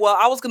 but okay, well,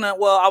 I was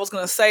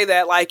gonna say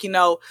that, like, you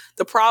know,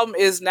 the problem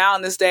is now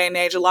in this day and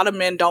age, a lot of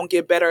men don't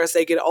get better as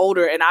they get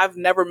older, and I've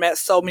never met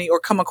so many or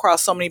come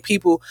across so many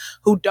people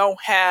who don't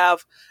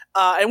have,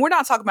 and we're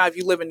not talking about if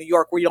you live in New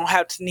York where you don't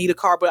have to need a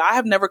car, but I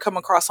have never come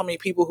across so many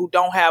people who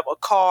don't have a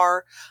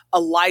car, a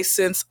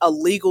license, a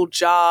legal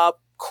job,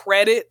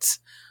 credit,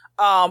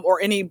 or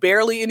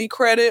barely any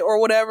credit or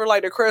whatever,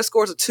 like their credit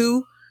score's a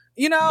 2.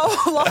 You know,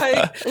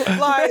 like,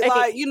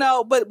 you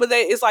know, but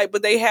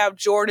they have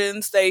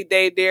Jordans,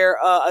 they're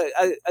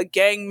a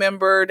gang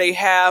member, they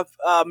have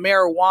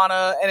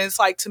marijuana, and it's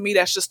like, to me,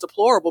 that's just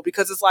deplorable,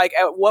 because it's like,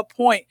 at what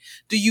point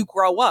do you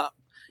grow up?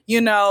 You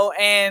know,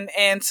 and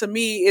to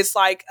me, it's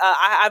like,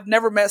 I've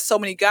never met so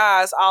many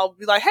guys. I'll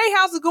be like, hey,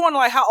 how's it going?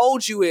 Like, how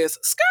old you is?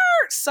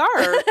 Skirt,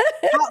 sir.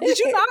 Did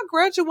you not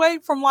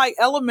graduate from like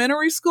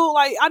elementary school?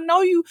 Like, I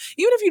know you,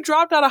 even if you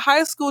dropped out of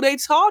high school, they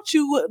taught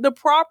you the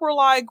proper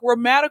like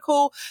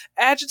grammatical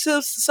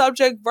adjectives,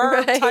 subject,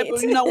 verb type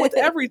of, you know, with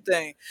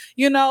everything,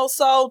 you know?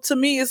 So to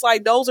me, it's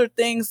like, those are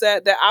things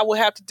that I would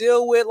have to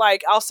deal with.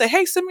 Like, I'll say,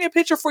 hey, send me a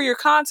picture for your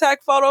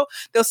contact photo.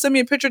 They'll send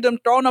me a picture of them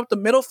throwing up the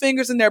middle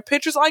fingers in their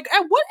pictures. Like,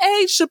 at what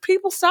age should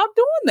people stop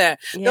doing that?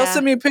 Yeah. They'll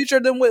send me a picture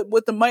of them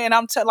with the money, and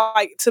I'm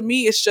like, to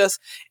me, it's just,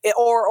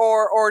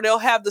 or they'll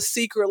have the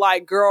secret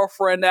like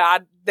girlfriend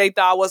that they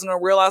thought I wasn't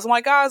gonna realize. I'm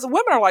like, guys,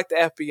 women are like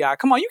the FBI.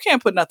 Come on, you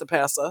can't put nothing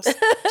past us.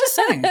 Just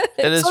saying.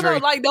 It is so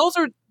like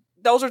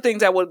those are things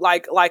that would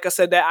like I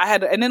said, that I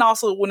had, and then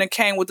also when it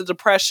came with the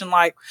depression,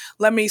 like,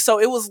 so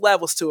it was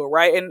levels to it,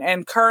 right?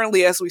 And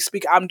currently, as we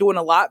speak, I'm doing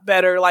a lot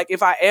better. Like,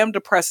 if I am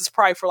depressed, it's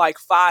probably for like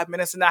 5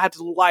 minutes, and I have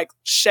to like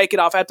shake it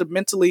off. I have to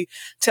mentally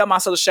tell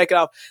myself to shake it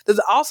off.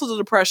 There's also the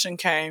depression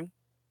came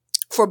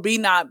for me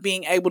not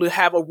being able to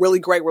have a really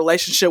great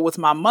relationship with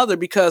my mother,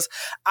 because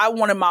I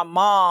wanted my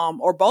mom,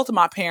 or both of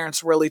my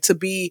parents really, to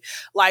be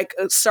like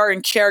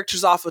certain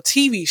characters off of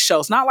TV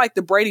shows, not like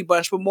the Brady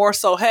Bunch, but more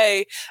so,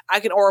 hey,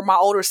 or my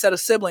older set of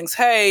siblings,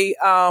 hey,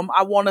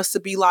 I want us to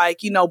be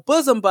like, you know,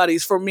 bosom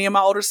buddies for me and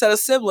my older set of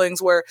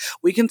siblings, where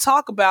we can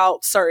talk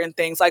about certain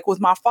things. Like with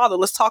my father,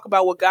 let's talk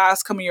about what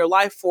guys come in your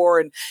life for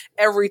and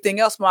everything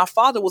else. My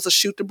father was a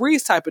shoot the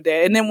breeze type of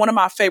dad. And then one of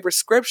my favorite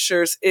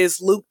scriptures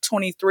is Luke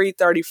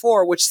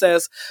 23:34, which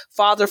says,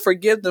 Father,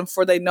 forgive them,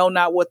 for they know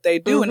not what they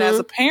do. Mm-hmm. And as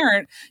a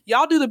parent,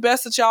 y'all do the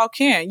best that y'all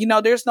can. You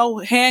know, there's no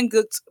hand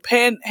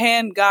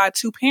guide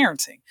to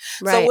parenting.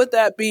 Right. So with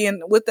that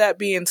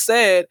being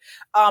said,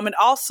 and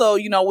also,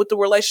 you know, with the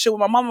relationship with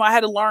my mom, I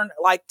had to learn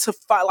like to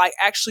fight, like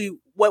actually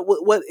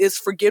what is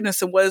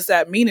forgiveness and what does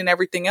that mean and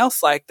everything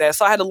else like that.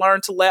 So I had to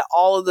learn to let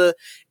all of the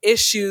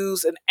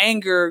issues and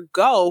anger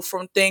go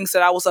from things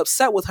that I was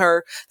upset with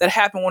her that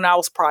happened when I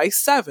was probably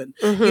 7.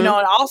 Mm-hmm. And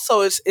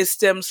also it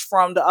stems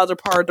from the other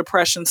part of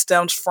depression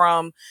stems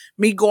from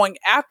me going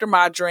after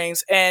my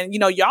dreams. And,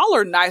 y'all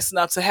are nice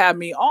enough to have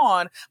me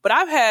on, but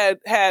I've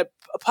had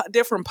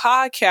different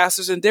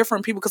podcasters and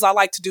different people because I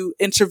like to do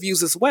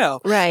interviews as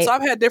well. Right. So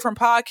I've had different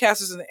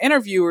podcasters and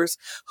interviewers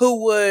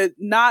who would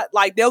not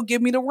they'll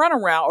give me the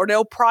runaround or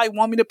they'll probably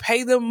want me to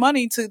pay them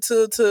money to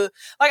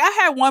like I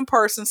had one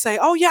person say,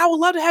 "Oh yeah, I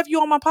would love to have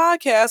you on my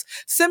podcast.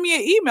 Send me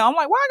an email." I'm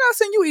like, "Why I gotta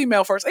send you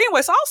email first?"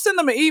 Anyway, so I'll send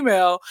them an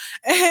email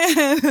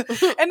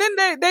and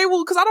then they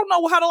will, because I don't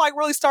know how to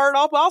really start it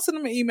off, but I'll send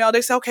them an email.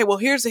 They say, "Okay, well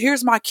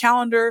here's my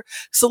calendar.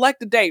 Select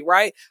the date,"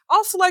 right?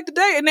 I'll select the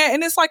date and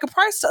it's like a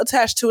price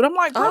attached to it. I'm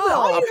like,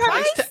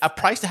 a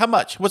price? How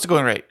much? What's the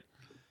going rate?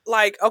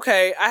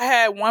 Okay, I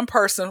had one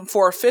person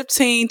for a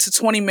 15 to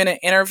 20-minute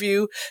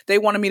interview. They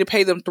wanted me to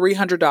pay them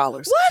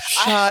 $300. What?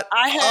 Shut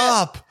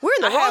up. We're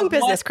in the wrong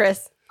business,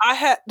 Chris. I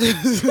had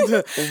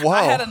Wow.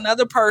 I had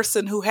another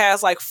person who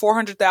has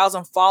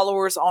 400,000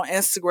 followers on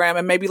Instagram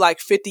and maybe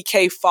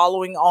 50K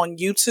following on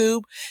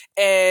YouTube,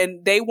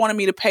 and they wanted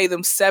me to pay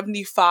them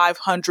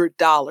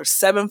 $7,500,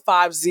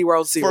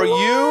 7500 for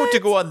you to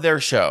go on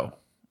their show.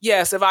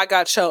 Yes, if I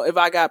got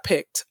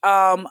picked.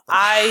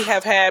 I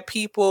have had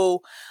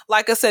people,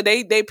 like I said,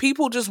 they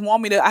people just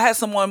want me to. I had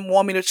someone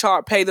want me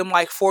to pay them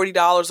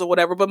 $40 or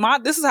whatever.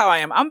 But this is how I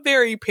am. I'm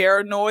very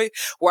paranoid.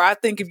 Where I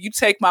think if you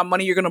take my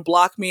money, you're gonna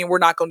block me, and we're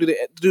not gonna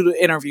do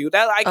the interview.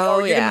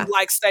 Or you're gonna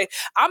say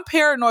I'm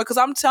paranoid because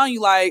I'm telling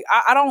you, I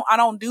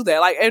don't do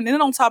that. And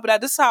then on top of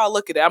that, this is how I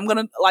look at it. I'm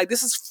gonna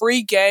this is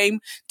free game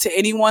to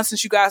anyone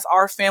since you guys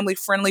are family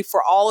friendly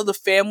for all of the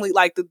family,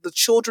 the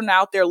children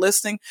out there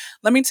listening.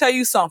 Let me tell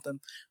you something.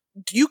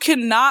 You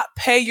cannot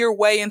pay your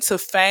way into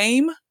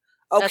fame,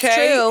 okay? That's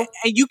true.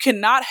 And you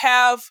cannot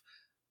have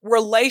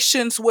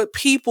relations with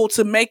people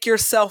to make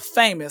yourself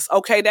famous,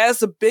 okay? That is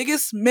the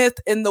biggest myth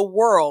in the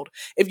world.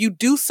 If you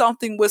do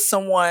something with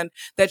someone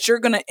that you're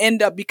going to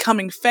end up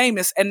becoming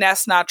famous, and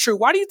that's not true.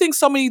 Why do you think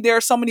there are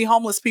so many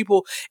homeless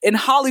people in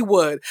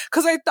Hollywood?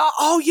 Because they thought,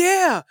 oh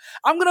yeah,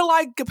 I'm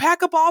going to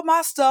pack up all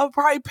my stuff,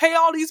 probably pay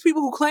all these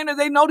people who claim that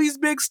they know these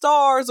big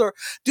stars or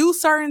do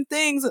certain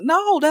things.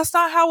 No, that's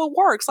not how it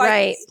works.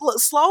 Right.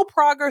 Slow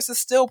progress is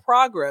still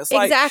progress.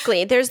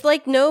 Exactly. There's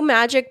no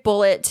magic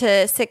bullet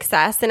to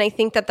success. And I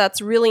think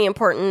that's really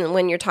important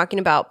when you're talking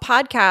about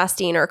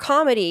podcasting or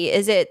comedy.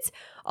 It's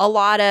a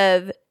lot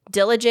of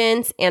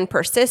diligence and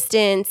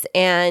persistence,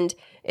 and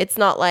it's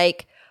not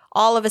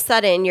all of a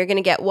sudden you're going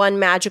to get one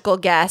magical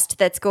guest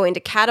that's going to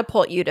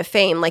catapult you to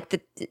fame.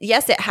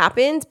 Yes, it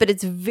happens, but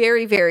it's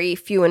very, very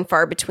few and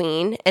far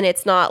between, and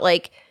it's not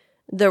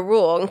the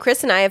rule. And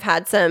Chris and I have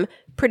had some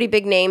pretty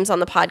big names on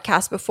the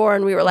podcast before,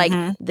 and we were like,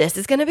 this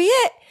is going to be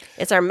it.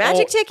 It's our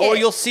magic ticket. Or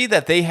you'll see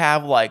that they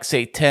have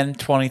say 10,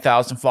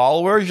 20,000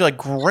 followers. You're like,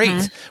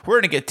 great. We're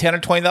going to get 10 or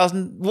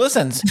 20,000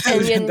 listens.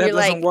 And you're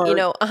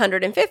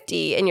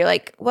 150. And you're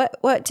like, what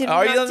did we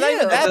not do? Not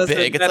even that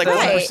big. It's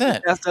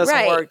 1%. That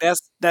doesn't work.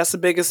 That's the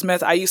biggest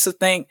myth. I used to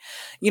think,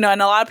 and a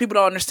lot of people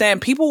don't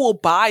understand, people will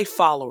buy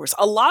followers.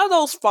 A lot of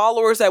those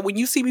followers that when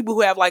you see people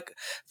who have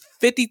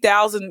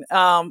 50,000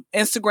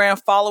 Instagram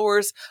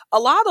followers, a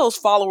lot of those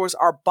followers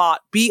are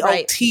bot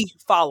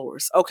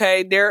followers.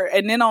 Okay,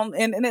 and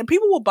then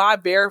people will buy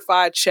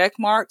verified check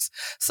marks.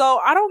 So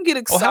I don't get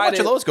excited. Well, how much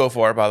do those go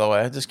for, by the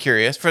way? Just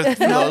curious for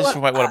those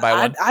who might want to buy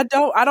one. I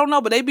don't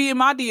know, but they be in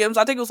my DMs.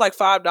 I think it was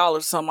 $5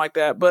 or something like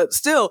that. But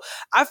still,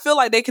 I feel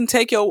like they can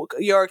take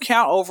your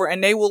account over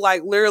and they will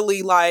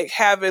literally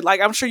have it.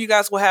 I'm sure you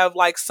guys will have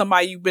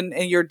somebody you've been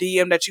in your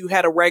DM that you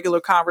had a regular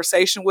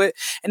conversation with,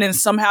 and then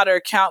somehow their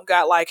account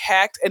got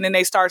hacked, and then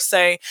they start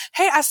saying,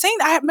 "Hey, I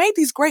have made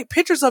these great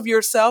pictures of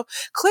yourself.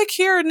 Click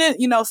here," and then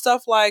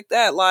stuff like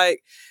that.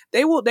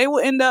 They will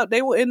end up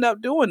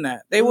doing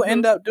that. They will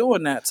end up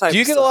doing that. Do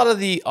you get a lot of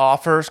the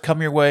offers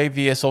come your way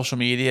via social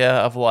media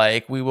of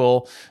we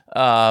will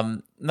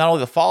not only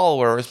the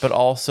followers but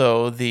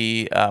also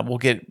we'll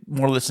get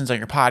more listens on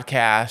your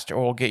podcast,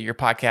 or we'll get your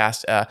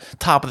podcast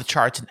top of the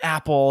charts in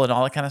Apple and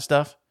all that kind of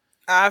stuff?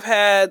 I've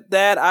had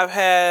that.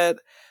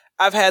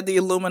 I've had the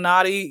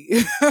Illuminati.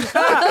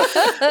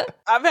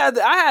 I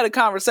had a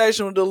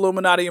conversation with the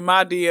Illuminati in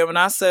my DM, and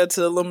I said to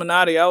the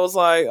Illuminati, I was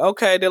like,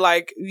 okay, they're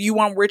like, you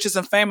want riches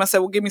and fame? I said,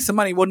 well, give me some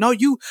money. Well, no,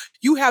 you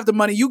have the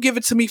money. You give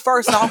it to me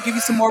first, and I'll give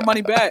you some more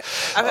money back.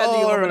 I've had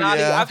the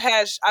Illuminati. Yeah.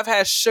 I've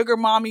had sugar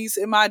mommies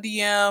in my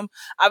DM.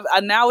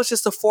 Now it's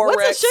just a Forex.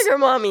 What's a sugar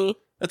mommy?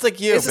 It's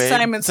like you, It's the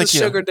same as a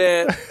sugar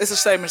dad. It's the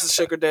same as a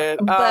sugar dad.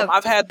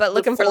 But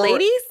looking for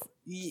ladies?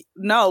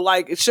 No,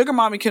 sugar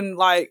mommy can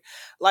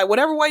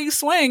whatever way you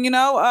swing,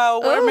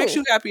 whatever makes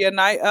you happy at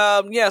night.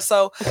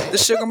 So the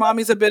sugar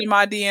mommies have been in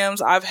my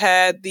DMs. I've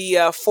had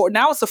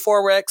now it's the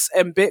Forex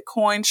and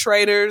Bitcoin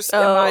traders in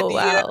my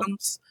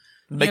DMs.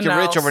 Make you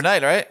rich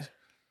overnight, right?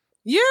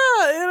 Yeah,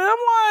 and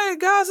I'm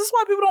like, guys, this is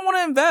why people don't want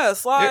to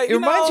invest. Like, It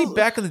reminds you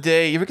back in the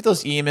day. You ever get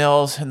those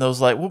emails and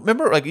those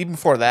remember even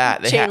before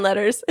that Chain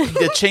letters.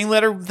 the chain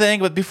letter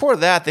thing, but before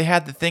that they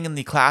had the thing in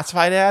the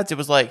classified ads. It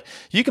was like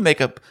you can make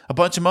a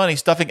bunch of money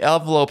stuffing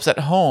envelopes at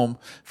home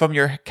from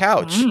your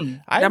couch.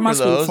 That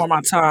must be before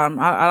my time.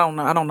 I don't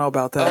know. I don't know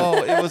about that.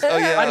 Oh, it was. Oh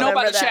yeah. I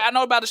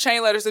know about the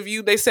chain letters.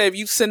 They say if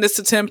you send this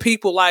to 10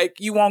 people, like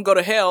you won't go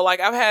to hell.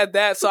 Like I've had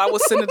that, so I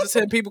was sending it to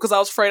 10 people because I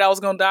was afraid I was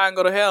gonna die and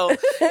go to hell.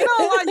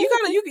 Like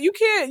you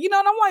can't. And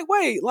I'm like,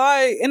 wait,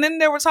 like, and then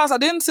there were times I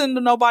didn't send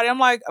to nobody. I'm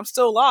like, I'm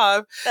still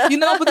alive, but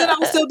then I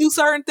would still do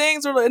certain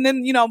things. And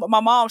then my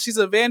mom, she's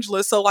an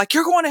evangelist, so like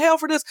you're going to hell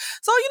for this.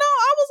 So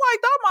I was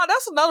like,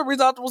 that's another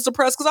reason I was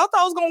depressed because I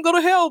thought I was gonna go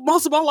to hell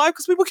most of my life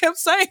because people kept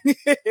saying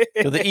it.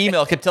 So the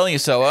email kept telling you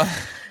so, huh?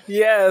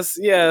 Yes.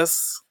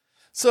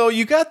 So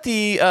you got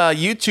the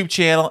YouTube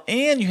channel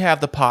and you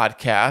have the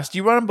podcast.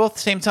 You run them both at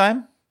the same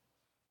time?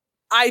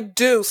 I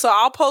do. So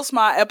I'll post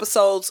my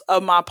episodes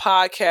of my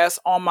podcast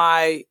on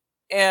my.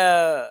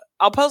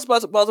 I'll post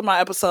both of my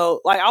episodes.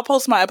 Like I'll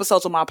post my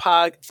episodes on my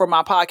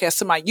podcast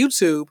to my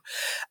YouTube,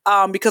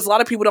 because a lot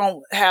of people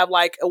don't have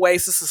like a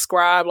ways to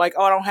subscribe. Like,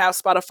 I don't have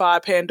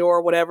Spotify,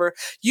 Pandora, whatever.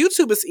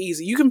 YouTube is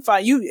easy. You can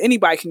find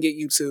anybody can get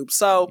YouTube.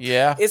 So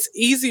yeah, it's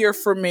easier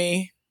for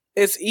me.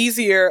 It's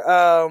easier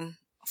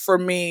for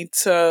me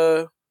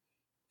to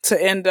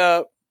end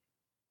up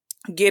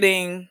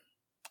getting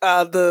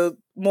the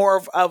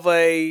more of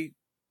a,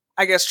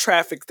 I guess,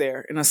 traffic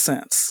there in a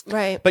sense.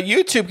 Right. But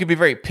YouTube can be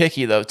very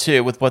picky though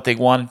too with what they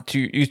want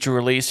you to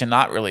release and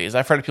not release.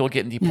 I've heard of people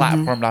getting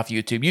deplatformed off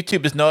YouTube.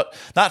 YouTube is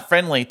not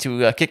friendly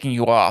to kicking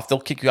you off. They'll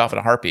kick you off in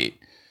a heartbeat.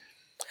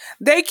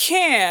 They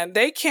can,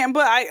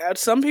 but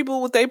some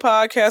people with their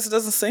podcast, it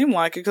doesn't seem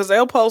like it because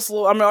they'll post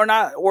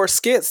or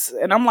skits,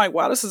 and I'm like,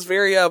 wow, this is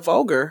very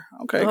vulgar.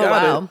 Okay,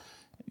 got it.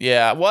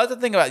 Yeah, well, the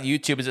thing about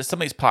YouTube is that some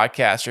of these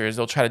podcasters,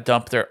 they'll try to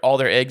dump all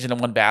their eggs into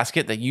one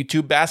basket, the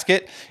YouTube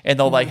basket, and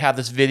they'll like have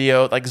this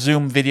video, like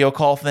Zoom video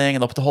call thing,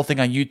 and they'll put the whole thing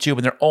on YouTube,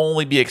 and they'll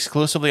only be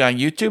exclusively on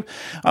YouTube.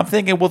 I'm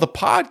thinking, well, the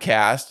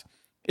podcast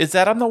is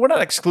that we're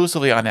not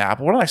exclusively on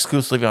Apple, we're not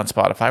exclusively on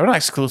Spotify, we're not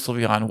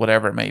exclusively on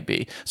whatever it may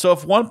be. So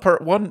if one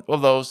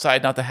of those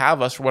decide not to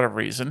have us for whatever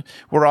reason,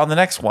 we're on the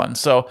next one.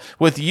 So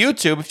with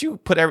YouTube, if you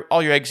put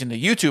all your eggs in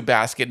the YouTube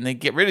basket and they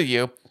get rid of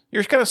you,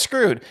 you're kind of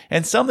screwed.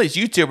 And some of these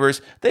YouTubers,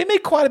 they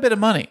make quite a bit of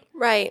money.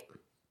 Right.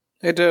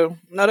 They do.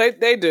 No,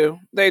 they do.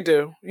 They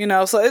do.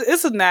 So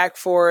it's a knack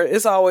for it.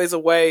 It's always a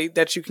way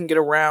that you can get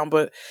around.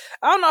 But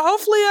I don't know.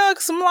 Hopefully,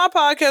 some of my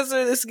podcasts,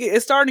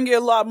 it's starting to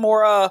get a lot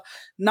more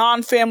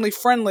non-family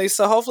friendly.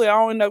 So hopefully I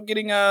don't end up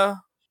getting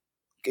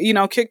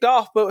kicked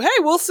off. But hey,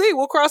 we'll see.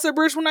 We'll cross that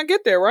bridge when I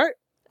get there, right?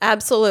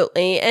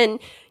 Absolutely. And,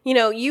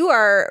 you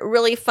are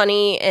really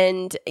funny.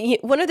 And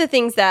one of the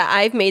things that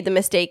I've made the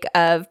mistake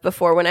of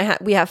before when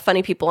we have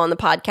funny people on the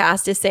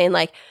podcast is saying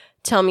like,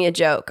 tell me a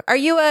joke. Are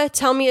you a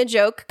tell me a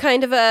joke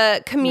kind of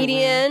a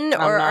comedian,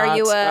 or are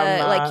you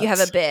like you have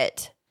a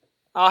bit?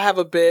 I'll have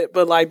a bit,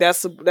 but like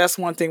that's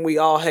one thing we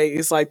all hate.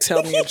 It's like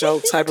tell me a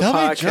joke type of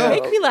podcast.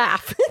 Make me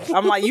laugh.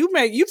 I'm like,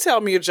 you tell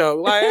me a joke,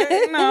 like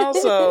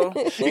so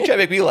you try to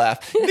make me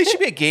laugh. There should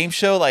be a game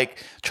show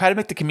like try to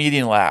make the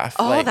comedian laugh.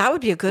 Oh, that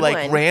would be a good one.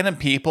 Like random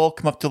people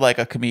come up to like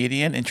a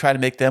comedian and try to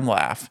make them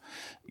laugh.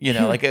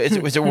 Like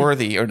is it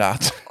worthy or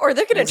not? Or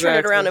they're going to turn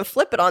it around and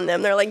flip it on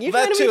them. They're like, you're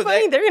trying to be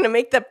funny. They're going to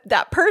make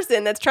that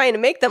person that's trying to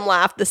make them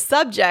laugh the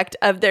subject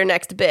of their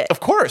next bit. Of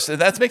course, and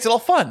that makes it all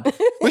fun.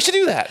 We should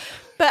do that.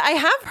 But I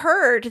have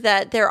heard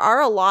that there are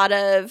a lot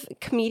of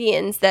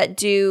comedians that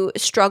do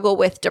struggle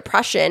with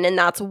depression, and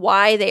that's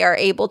why they are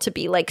able to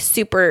be like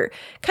super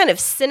kind of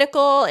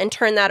cynical and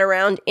turn that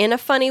around in a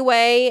funny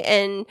way.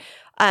 And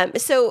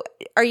so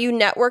are you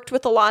networked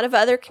with a lot of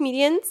other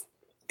comedians?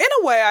 In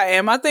a way, I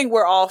am. I think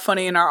we're all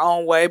funny in our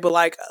own way, but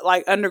like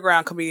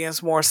underground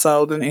comedians more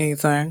so than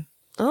anything.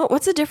 Oh,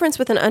 what's the difference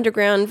with an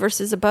underground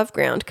versus above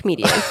ground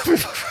comedian?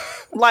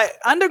 Like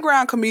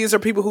underground comedians are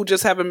people who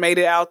just haven't made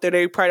it out there.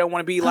 They probably don't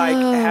want to be like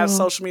have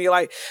social media.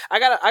 Like I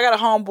got a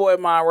homeboy of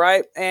mine,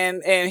 right?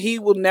 And he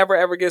will never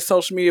ever get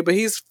social media, but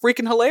he's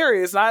freaking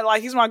hilarious.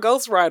 And he's my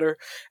ghostwriter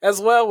as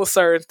well with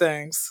certain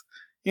things,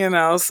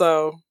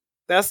 So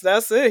that's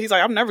it. He's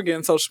like, I'm never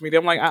getting social media.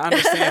 I'm like, I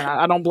understand.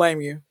 I don't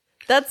blame you.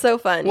 That's so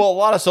fun. Well, a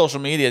lot of social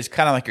media is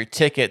kind of like your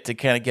ticket to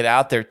kind of get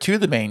out there to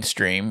the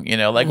mainstream.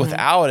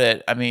 Without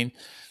it, I mean,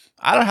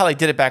 I don't know how they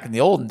did it back in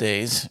the olden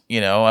days.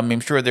 I'm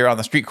sure they're on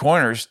the street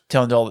corners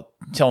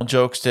telling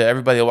jokes to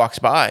everybody that walks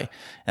by, and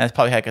that's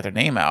probably how they get their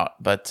name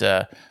out. But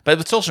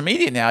with social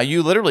media now,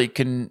 you literally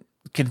can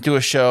do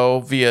a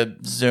show via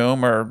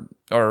Zoom or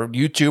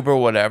YouTube or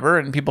whatever,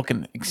 and people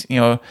can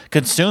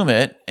consume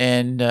it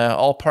in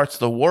all parts of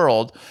the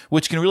world,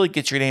 which can really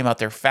get your name out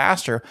there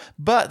faster.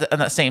 But on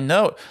that same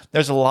note,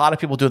 there's a lot of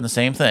people doing the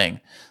same thing,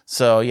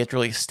 so you have to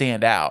really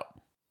stand out.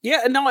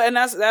 Yeah, no, and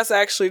that's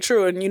actually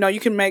true. And you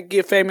can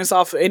get famous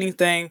off of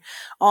anything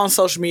on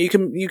social media.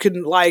 You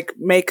can like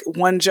make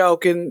one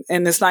joke and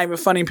it's not even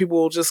funny.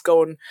 People will just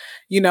go and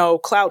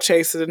clout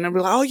chase it and they'll be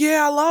like, "Oh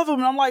yeah, I love them."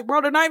 And I'm like,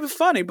 "Bro, they're not even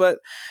funny." But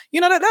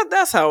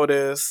that's how it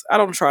is. I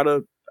don't try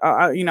to.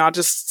 I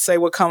just say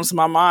what comes to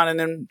my mind and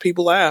then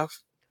people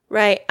laugh.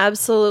 Right,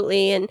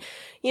 absolutely. And,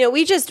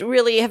 we just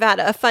really have had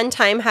a fun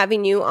time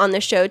having you on the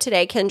show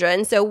today, Kyndra.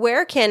 And so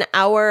where can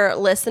our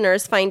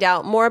listeners find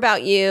out more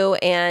about you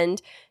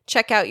and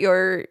check out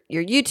your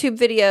YouTube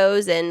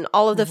videos and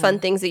all of the fun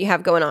things that you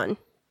have going on?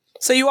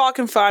 So you all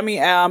can find me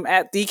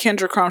at the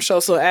Kyndra Crump Show.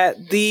 So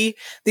at D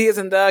as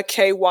in the,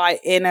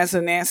 KYN as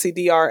in Nancy,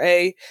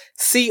 DRA,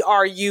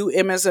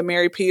 CRUM as in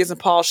Mary, P as in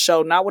Paul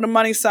Show. Not with a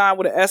money sign,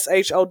 with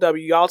a SHOW.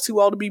 Y'all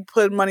too old to be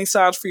putting money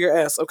signs for your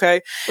S,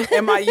 okay?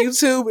 And my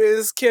YouTube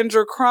is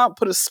Kyndra Crump.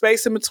 Put a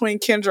space in between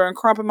Kyndra and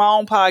Crump. And my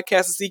own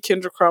podcast is the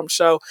Kyndra Crump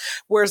Show,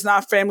 where it's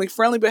not family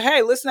friendly. But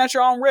hey, listen at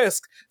your own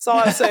risk. That's all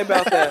I have to say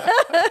about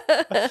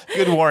that.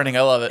 Good warning.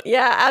 I love it.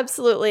 Yeah,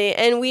 absolutely.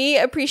 And we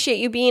appreciate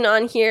you being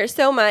on here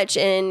so much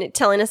and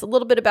telling us a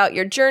little bit about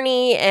your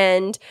journey.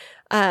 And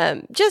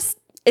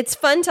it's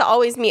fun to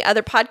always meet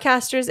other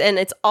podcasters, and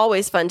it's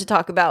always fun to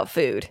talk about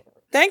food.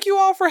 Thank you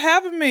all for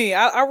having me.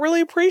 I really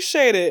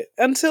appreciate it.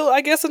 Until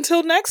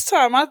next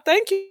time, I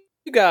thank you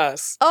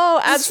guys.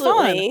 Oh,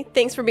 absolutely.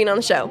 Thanks for being on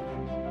the show.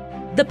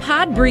 The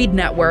Podbreed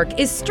Network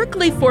is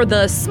strictly for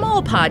the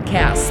small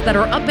podcasts that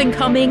are up and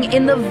coming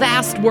in the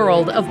vast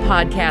world of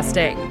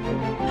podcasting.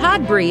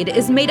 Podbreed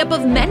is made up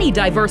of many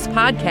diverse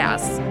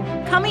podcasts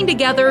coming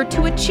together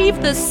to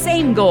achieve the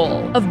same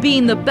goal of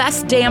being the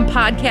best damn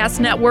podcast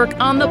network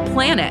on the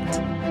planet.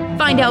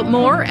 Find out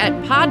more at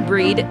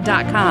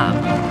podbreed.com.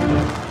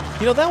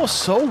 That was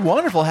so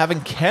wonderful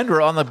having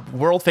Kyndra on the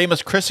world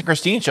famous Chris and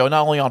Christine show,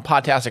 not only on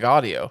Podtastic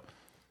Audio.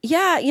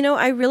 Yeah,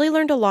 I really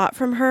learned a lot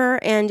from her,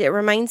 and it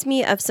reminds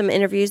me of some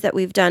interviews that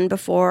we've done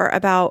before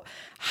about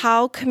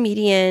how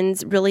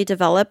comedians really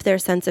develop their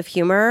sense of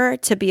humor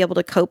to be able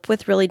to cope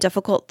with really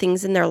difficult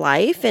things in their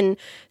life, and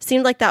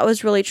seemed like that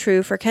was really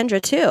true for Kyndra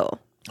too.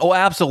 Oh,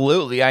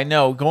 absolutely. I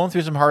know. Going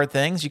through some hard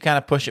things, you kind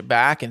of push it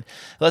back and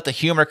let the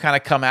humor kind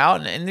of come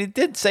out. And it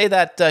did say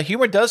that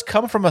humor does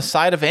come from a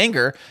side of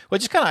anger,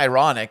 which is kind of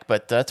ironic,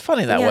 but it's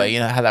funny that way,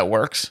 how that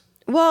works.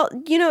 Well,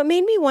 it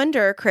made me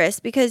wonder,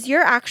 Chris, because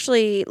you're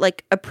actually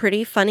like a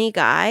pretty funny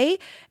guy,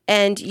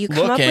 and you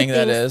come up with things.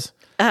 That is.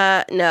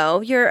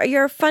 No,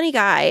 you're a funny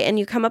guy, and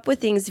you come up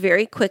with things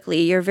very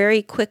quickly. You're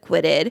very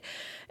quick-witted,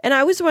 and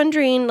I was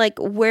wondering, like,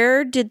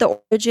 where did the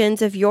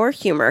origins of your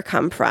humor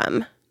come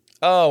from?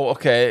 Oh,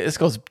 okay. This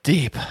goes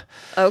deep.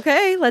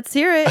 Okay, let's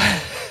hear it.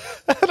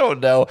 I don't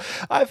know.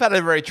 I've had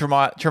a very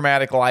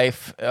traumatic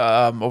life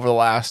over the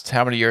last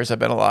how many years I've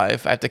been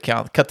alive. I have to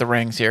cut the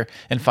rings here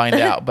and find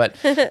out. But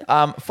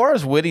as far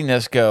as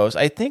wittiness goes,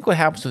 I think what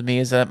happens with me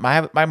is that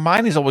my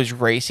mind is always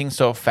racing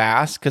so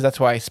fast, because that's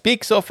why I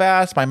speak so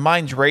fast. My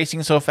mind's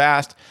racing so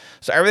fast.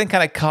 So everything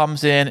kind of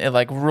comes in at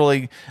like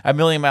really a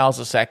million miles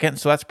a second.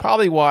 So that's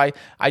probably why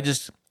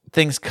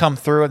things come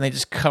through and they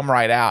just come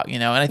right out,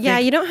 And I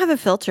think you don't have a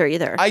filter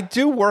either. I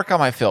do work on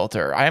my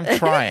filter. I am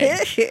trying.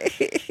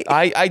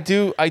 I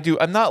do.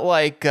 I'm not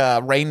like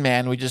Rain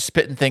Man. We just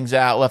spitting things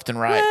out left and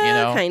right,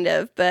 Kind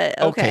of, but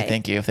okay.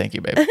 Thank you,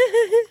 babe.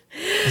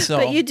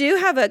 But you do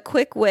have a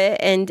quick wit,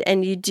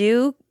 and you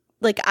do,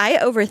 like, I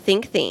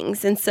overthink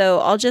things, and so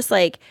I'll just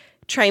like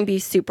try and be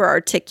super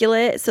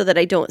articulate so that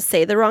I don't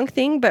say the wrong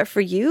thing. But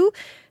for you,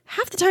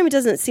 half the time it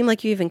doesn't seem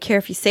like you even care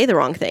if you say the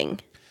wrong thing.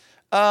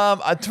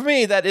 To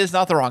me, that is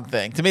not the wrong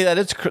thing. To me, that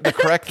is the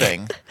correct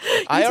thing.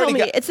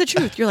 It's the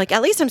truth. You're like,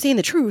 at least I'm saying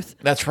the truth.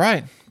 That's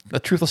right. The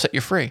truth will set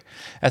you free.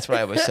 That's what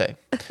I always say.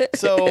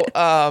 So,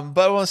 but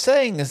what I'm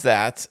saying is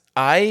that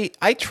I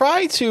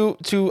try to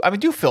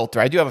do filter.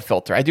 I do have a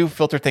filter. I do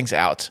filter things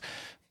out,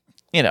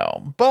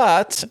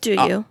 but. Do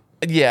you?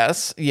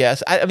 Yes.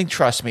 I mean,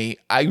 trust me,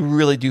 I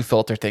really do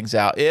filter things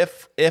out.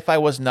 If I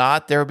was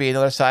not, there would be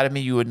another side of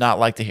me you would not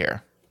like to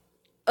hear.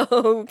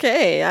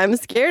 Okay. I'm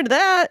scared of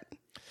that.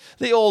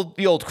 The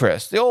old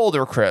Chris, the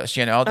older Chris,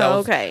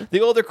 okay.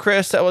 The older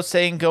Chris that was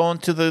saying going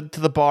to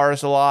the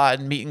bars a lot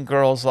and meeting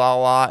girls a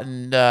lot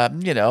and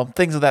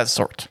things of that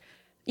sort.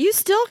 You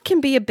still can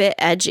be a bit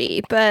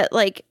edgy, but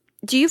like,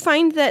 do you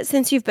find that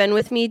since you've been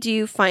with me, do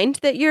you find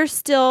that you're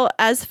still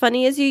as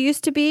funny as you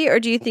used to be,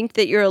 or do you think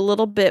that you're a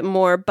little bit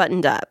more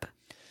buttoned up?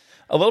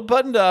 A little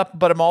buttoned up,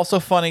 but I'm also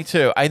funny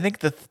too. I think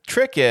the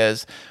trick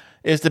is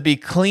to be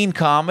clean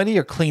comedy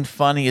or clean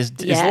funny is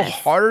a little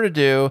harder to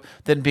do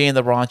than being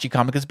the raunchy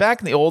comedy. Because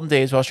back in the olden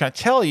days, what I was trying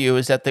to tell you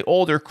is that the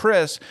older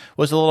Chris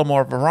was a little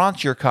more of a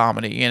raunchier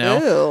comedy,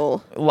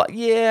 Ooh.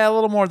 Yeah, a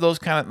little more of those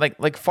kind of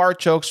like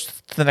fart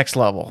jokes to the next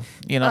level.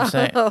 You know what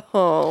I'm saying?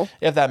 Oh.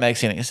 If that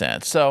makes any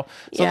sense. So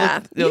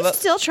yeah, you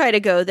still try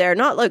to go there,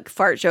 not like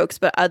fart jokes,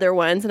 but other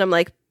ones. And I'm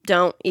like,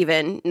 nope,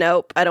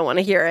 I don't want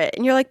to hear it.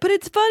 And you're like, but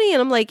it's funny.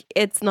 And I'm like,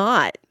 it's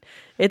not.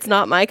 It's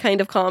not my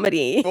kind of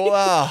comedy.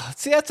 Well,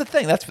 see, that's the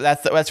thing. That's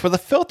where the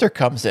filter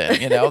comes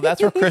in.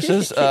 That's where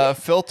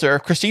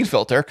Christine's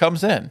filter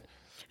comes in.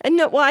 And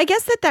no, well, I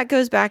guess that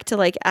goes back to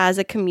like as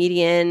a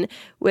comedian,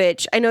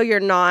 which I know you're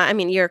not. I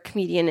mean, you're a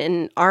comedian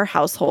in our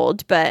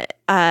household, but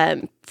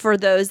for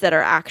those that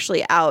are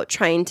actually out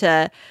trying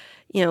to,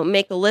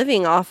 make a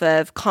living off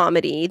of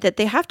comedy, that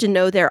they have to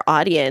know their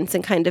audience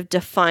and kind of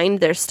define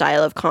their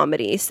style of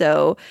comedy.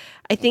 So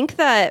I think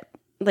that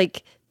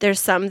like there's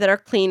some that are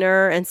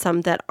cleaner and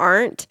some that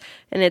aren't.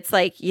 And it's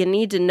like you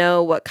need to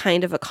know what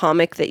kind of a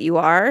comic that you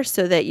are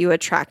so that you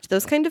attract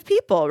those kind of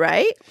people,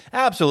 right?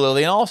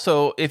 Absolutely. And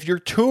also, if you're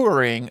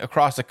touring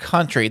across the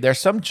country, there's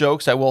some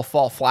jokes that will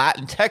fall flat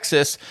in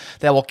Texas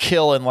that will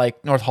kill in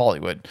like North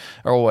Hollywood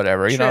or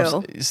whatever,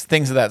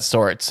 things of that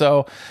sort.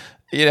 So,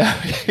 give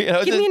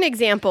me an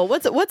example.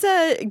 What's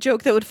a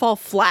joke that would fall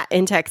flat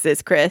in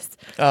Texas, Chris?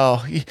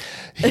 Oh,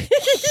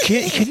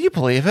 can you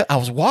believe it? I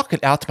was walking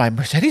out to my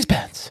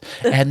Mercedes-Benz,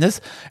 and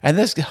this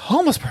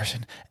homeless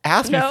person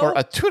asked me for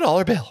a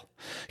 $2 bill.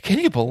 Can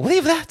you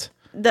believe that?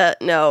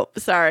 No,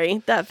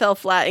 sorry, that fell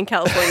flat in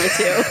California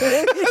too.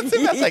 That's the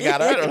best I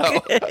got. I don't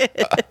know.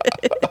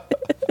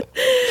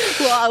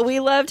 Well, we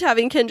loved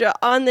having Kyndra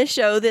on the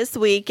show this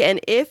week.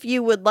 And if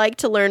you would like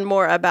to learn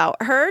more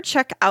about her,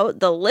 check out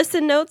the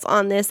listen notes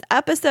on this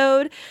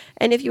episode.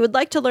 And if you would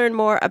like to learn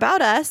more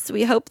about us,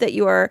 we hope that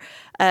you are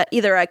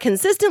either a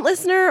consistent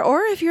listener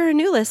or if you're a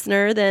new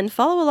listener, then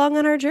follow along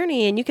on our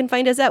journey. And you can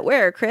find us at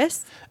where,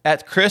 Chris?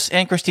 At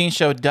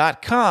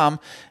chrisandchristineshow.com.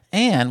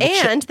 And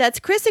that's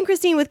Chris and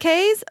Christine with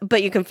K's,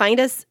 but you can find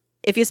us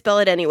if you spell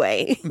it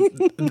anyway.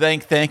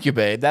 Thank you,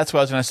 babe. That's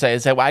what I was going to say.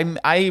 Is that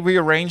I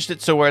rearranged it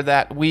so where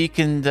that we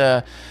can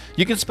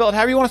you can spell it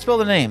however you want to spell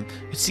the name.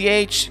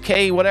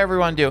 CHK, whatever you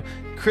want to do.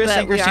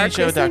 ChrisandChristineShow.com.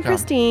 Chris and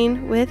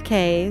Christine with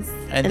K's,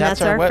 and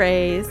that's our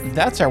phrase.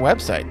 That's our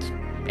website,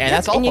 and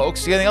that's all,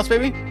 folks. You got anything else,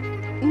 baby?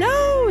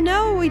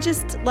 No, we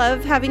just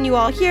love having you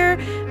all here.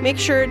 Make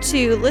sure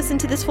to listen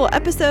to this full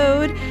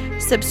episode,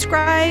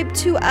 subscribe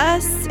to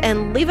us,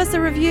 and leave us a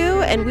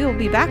review, and we will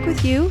be back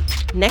with you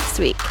next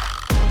week.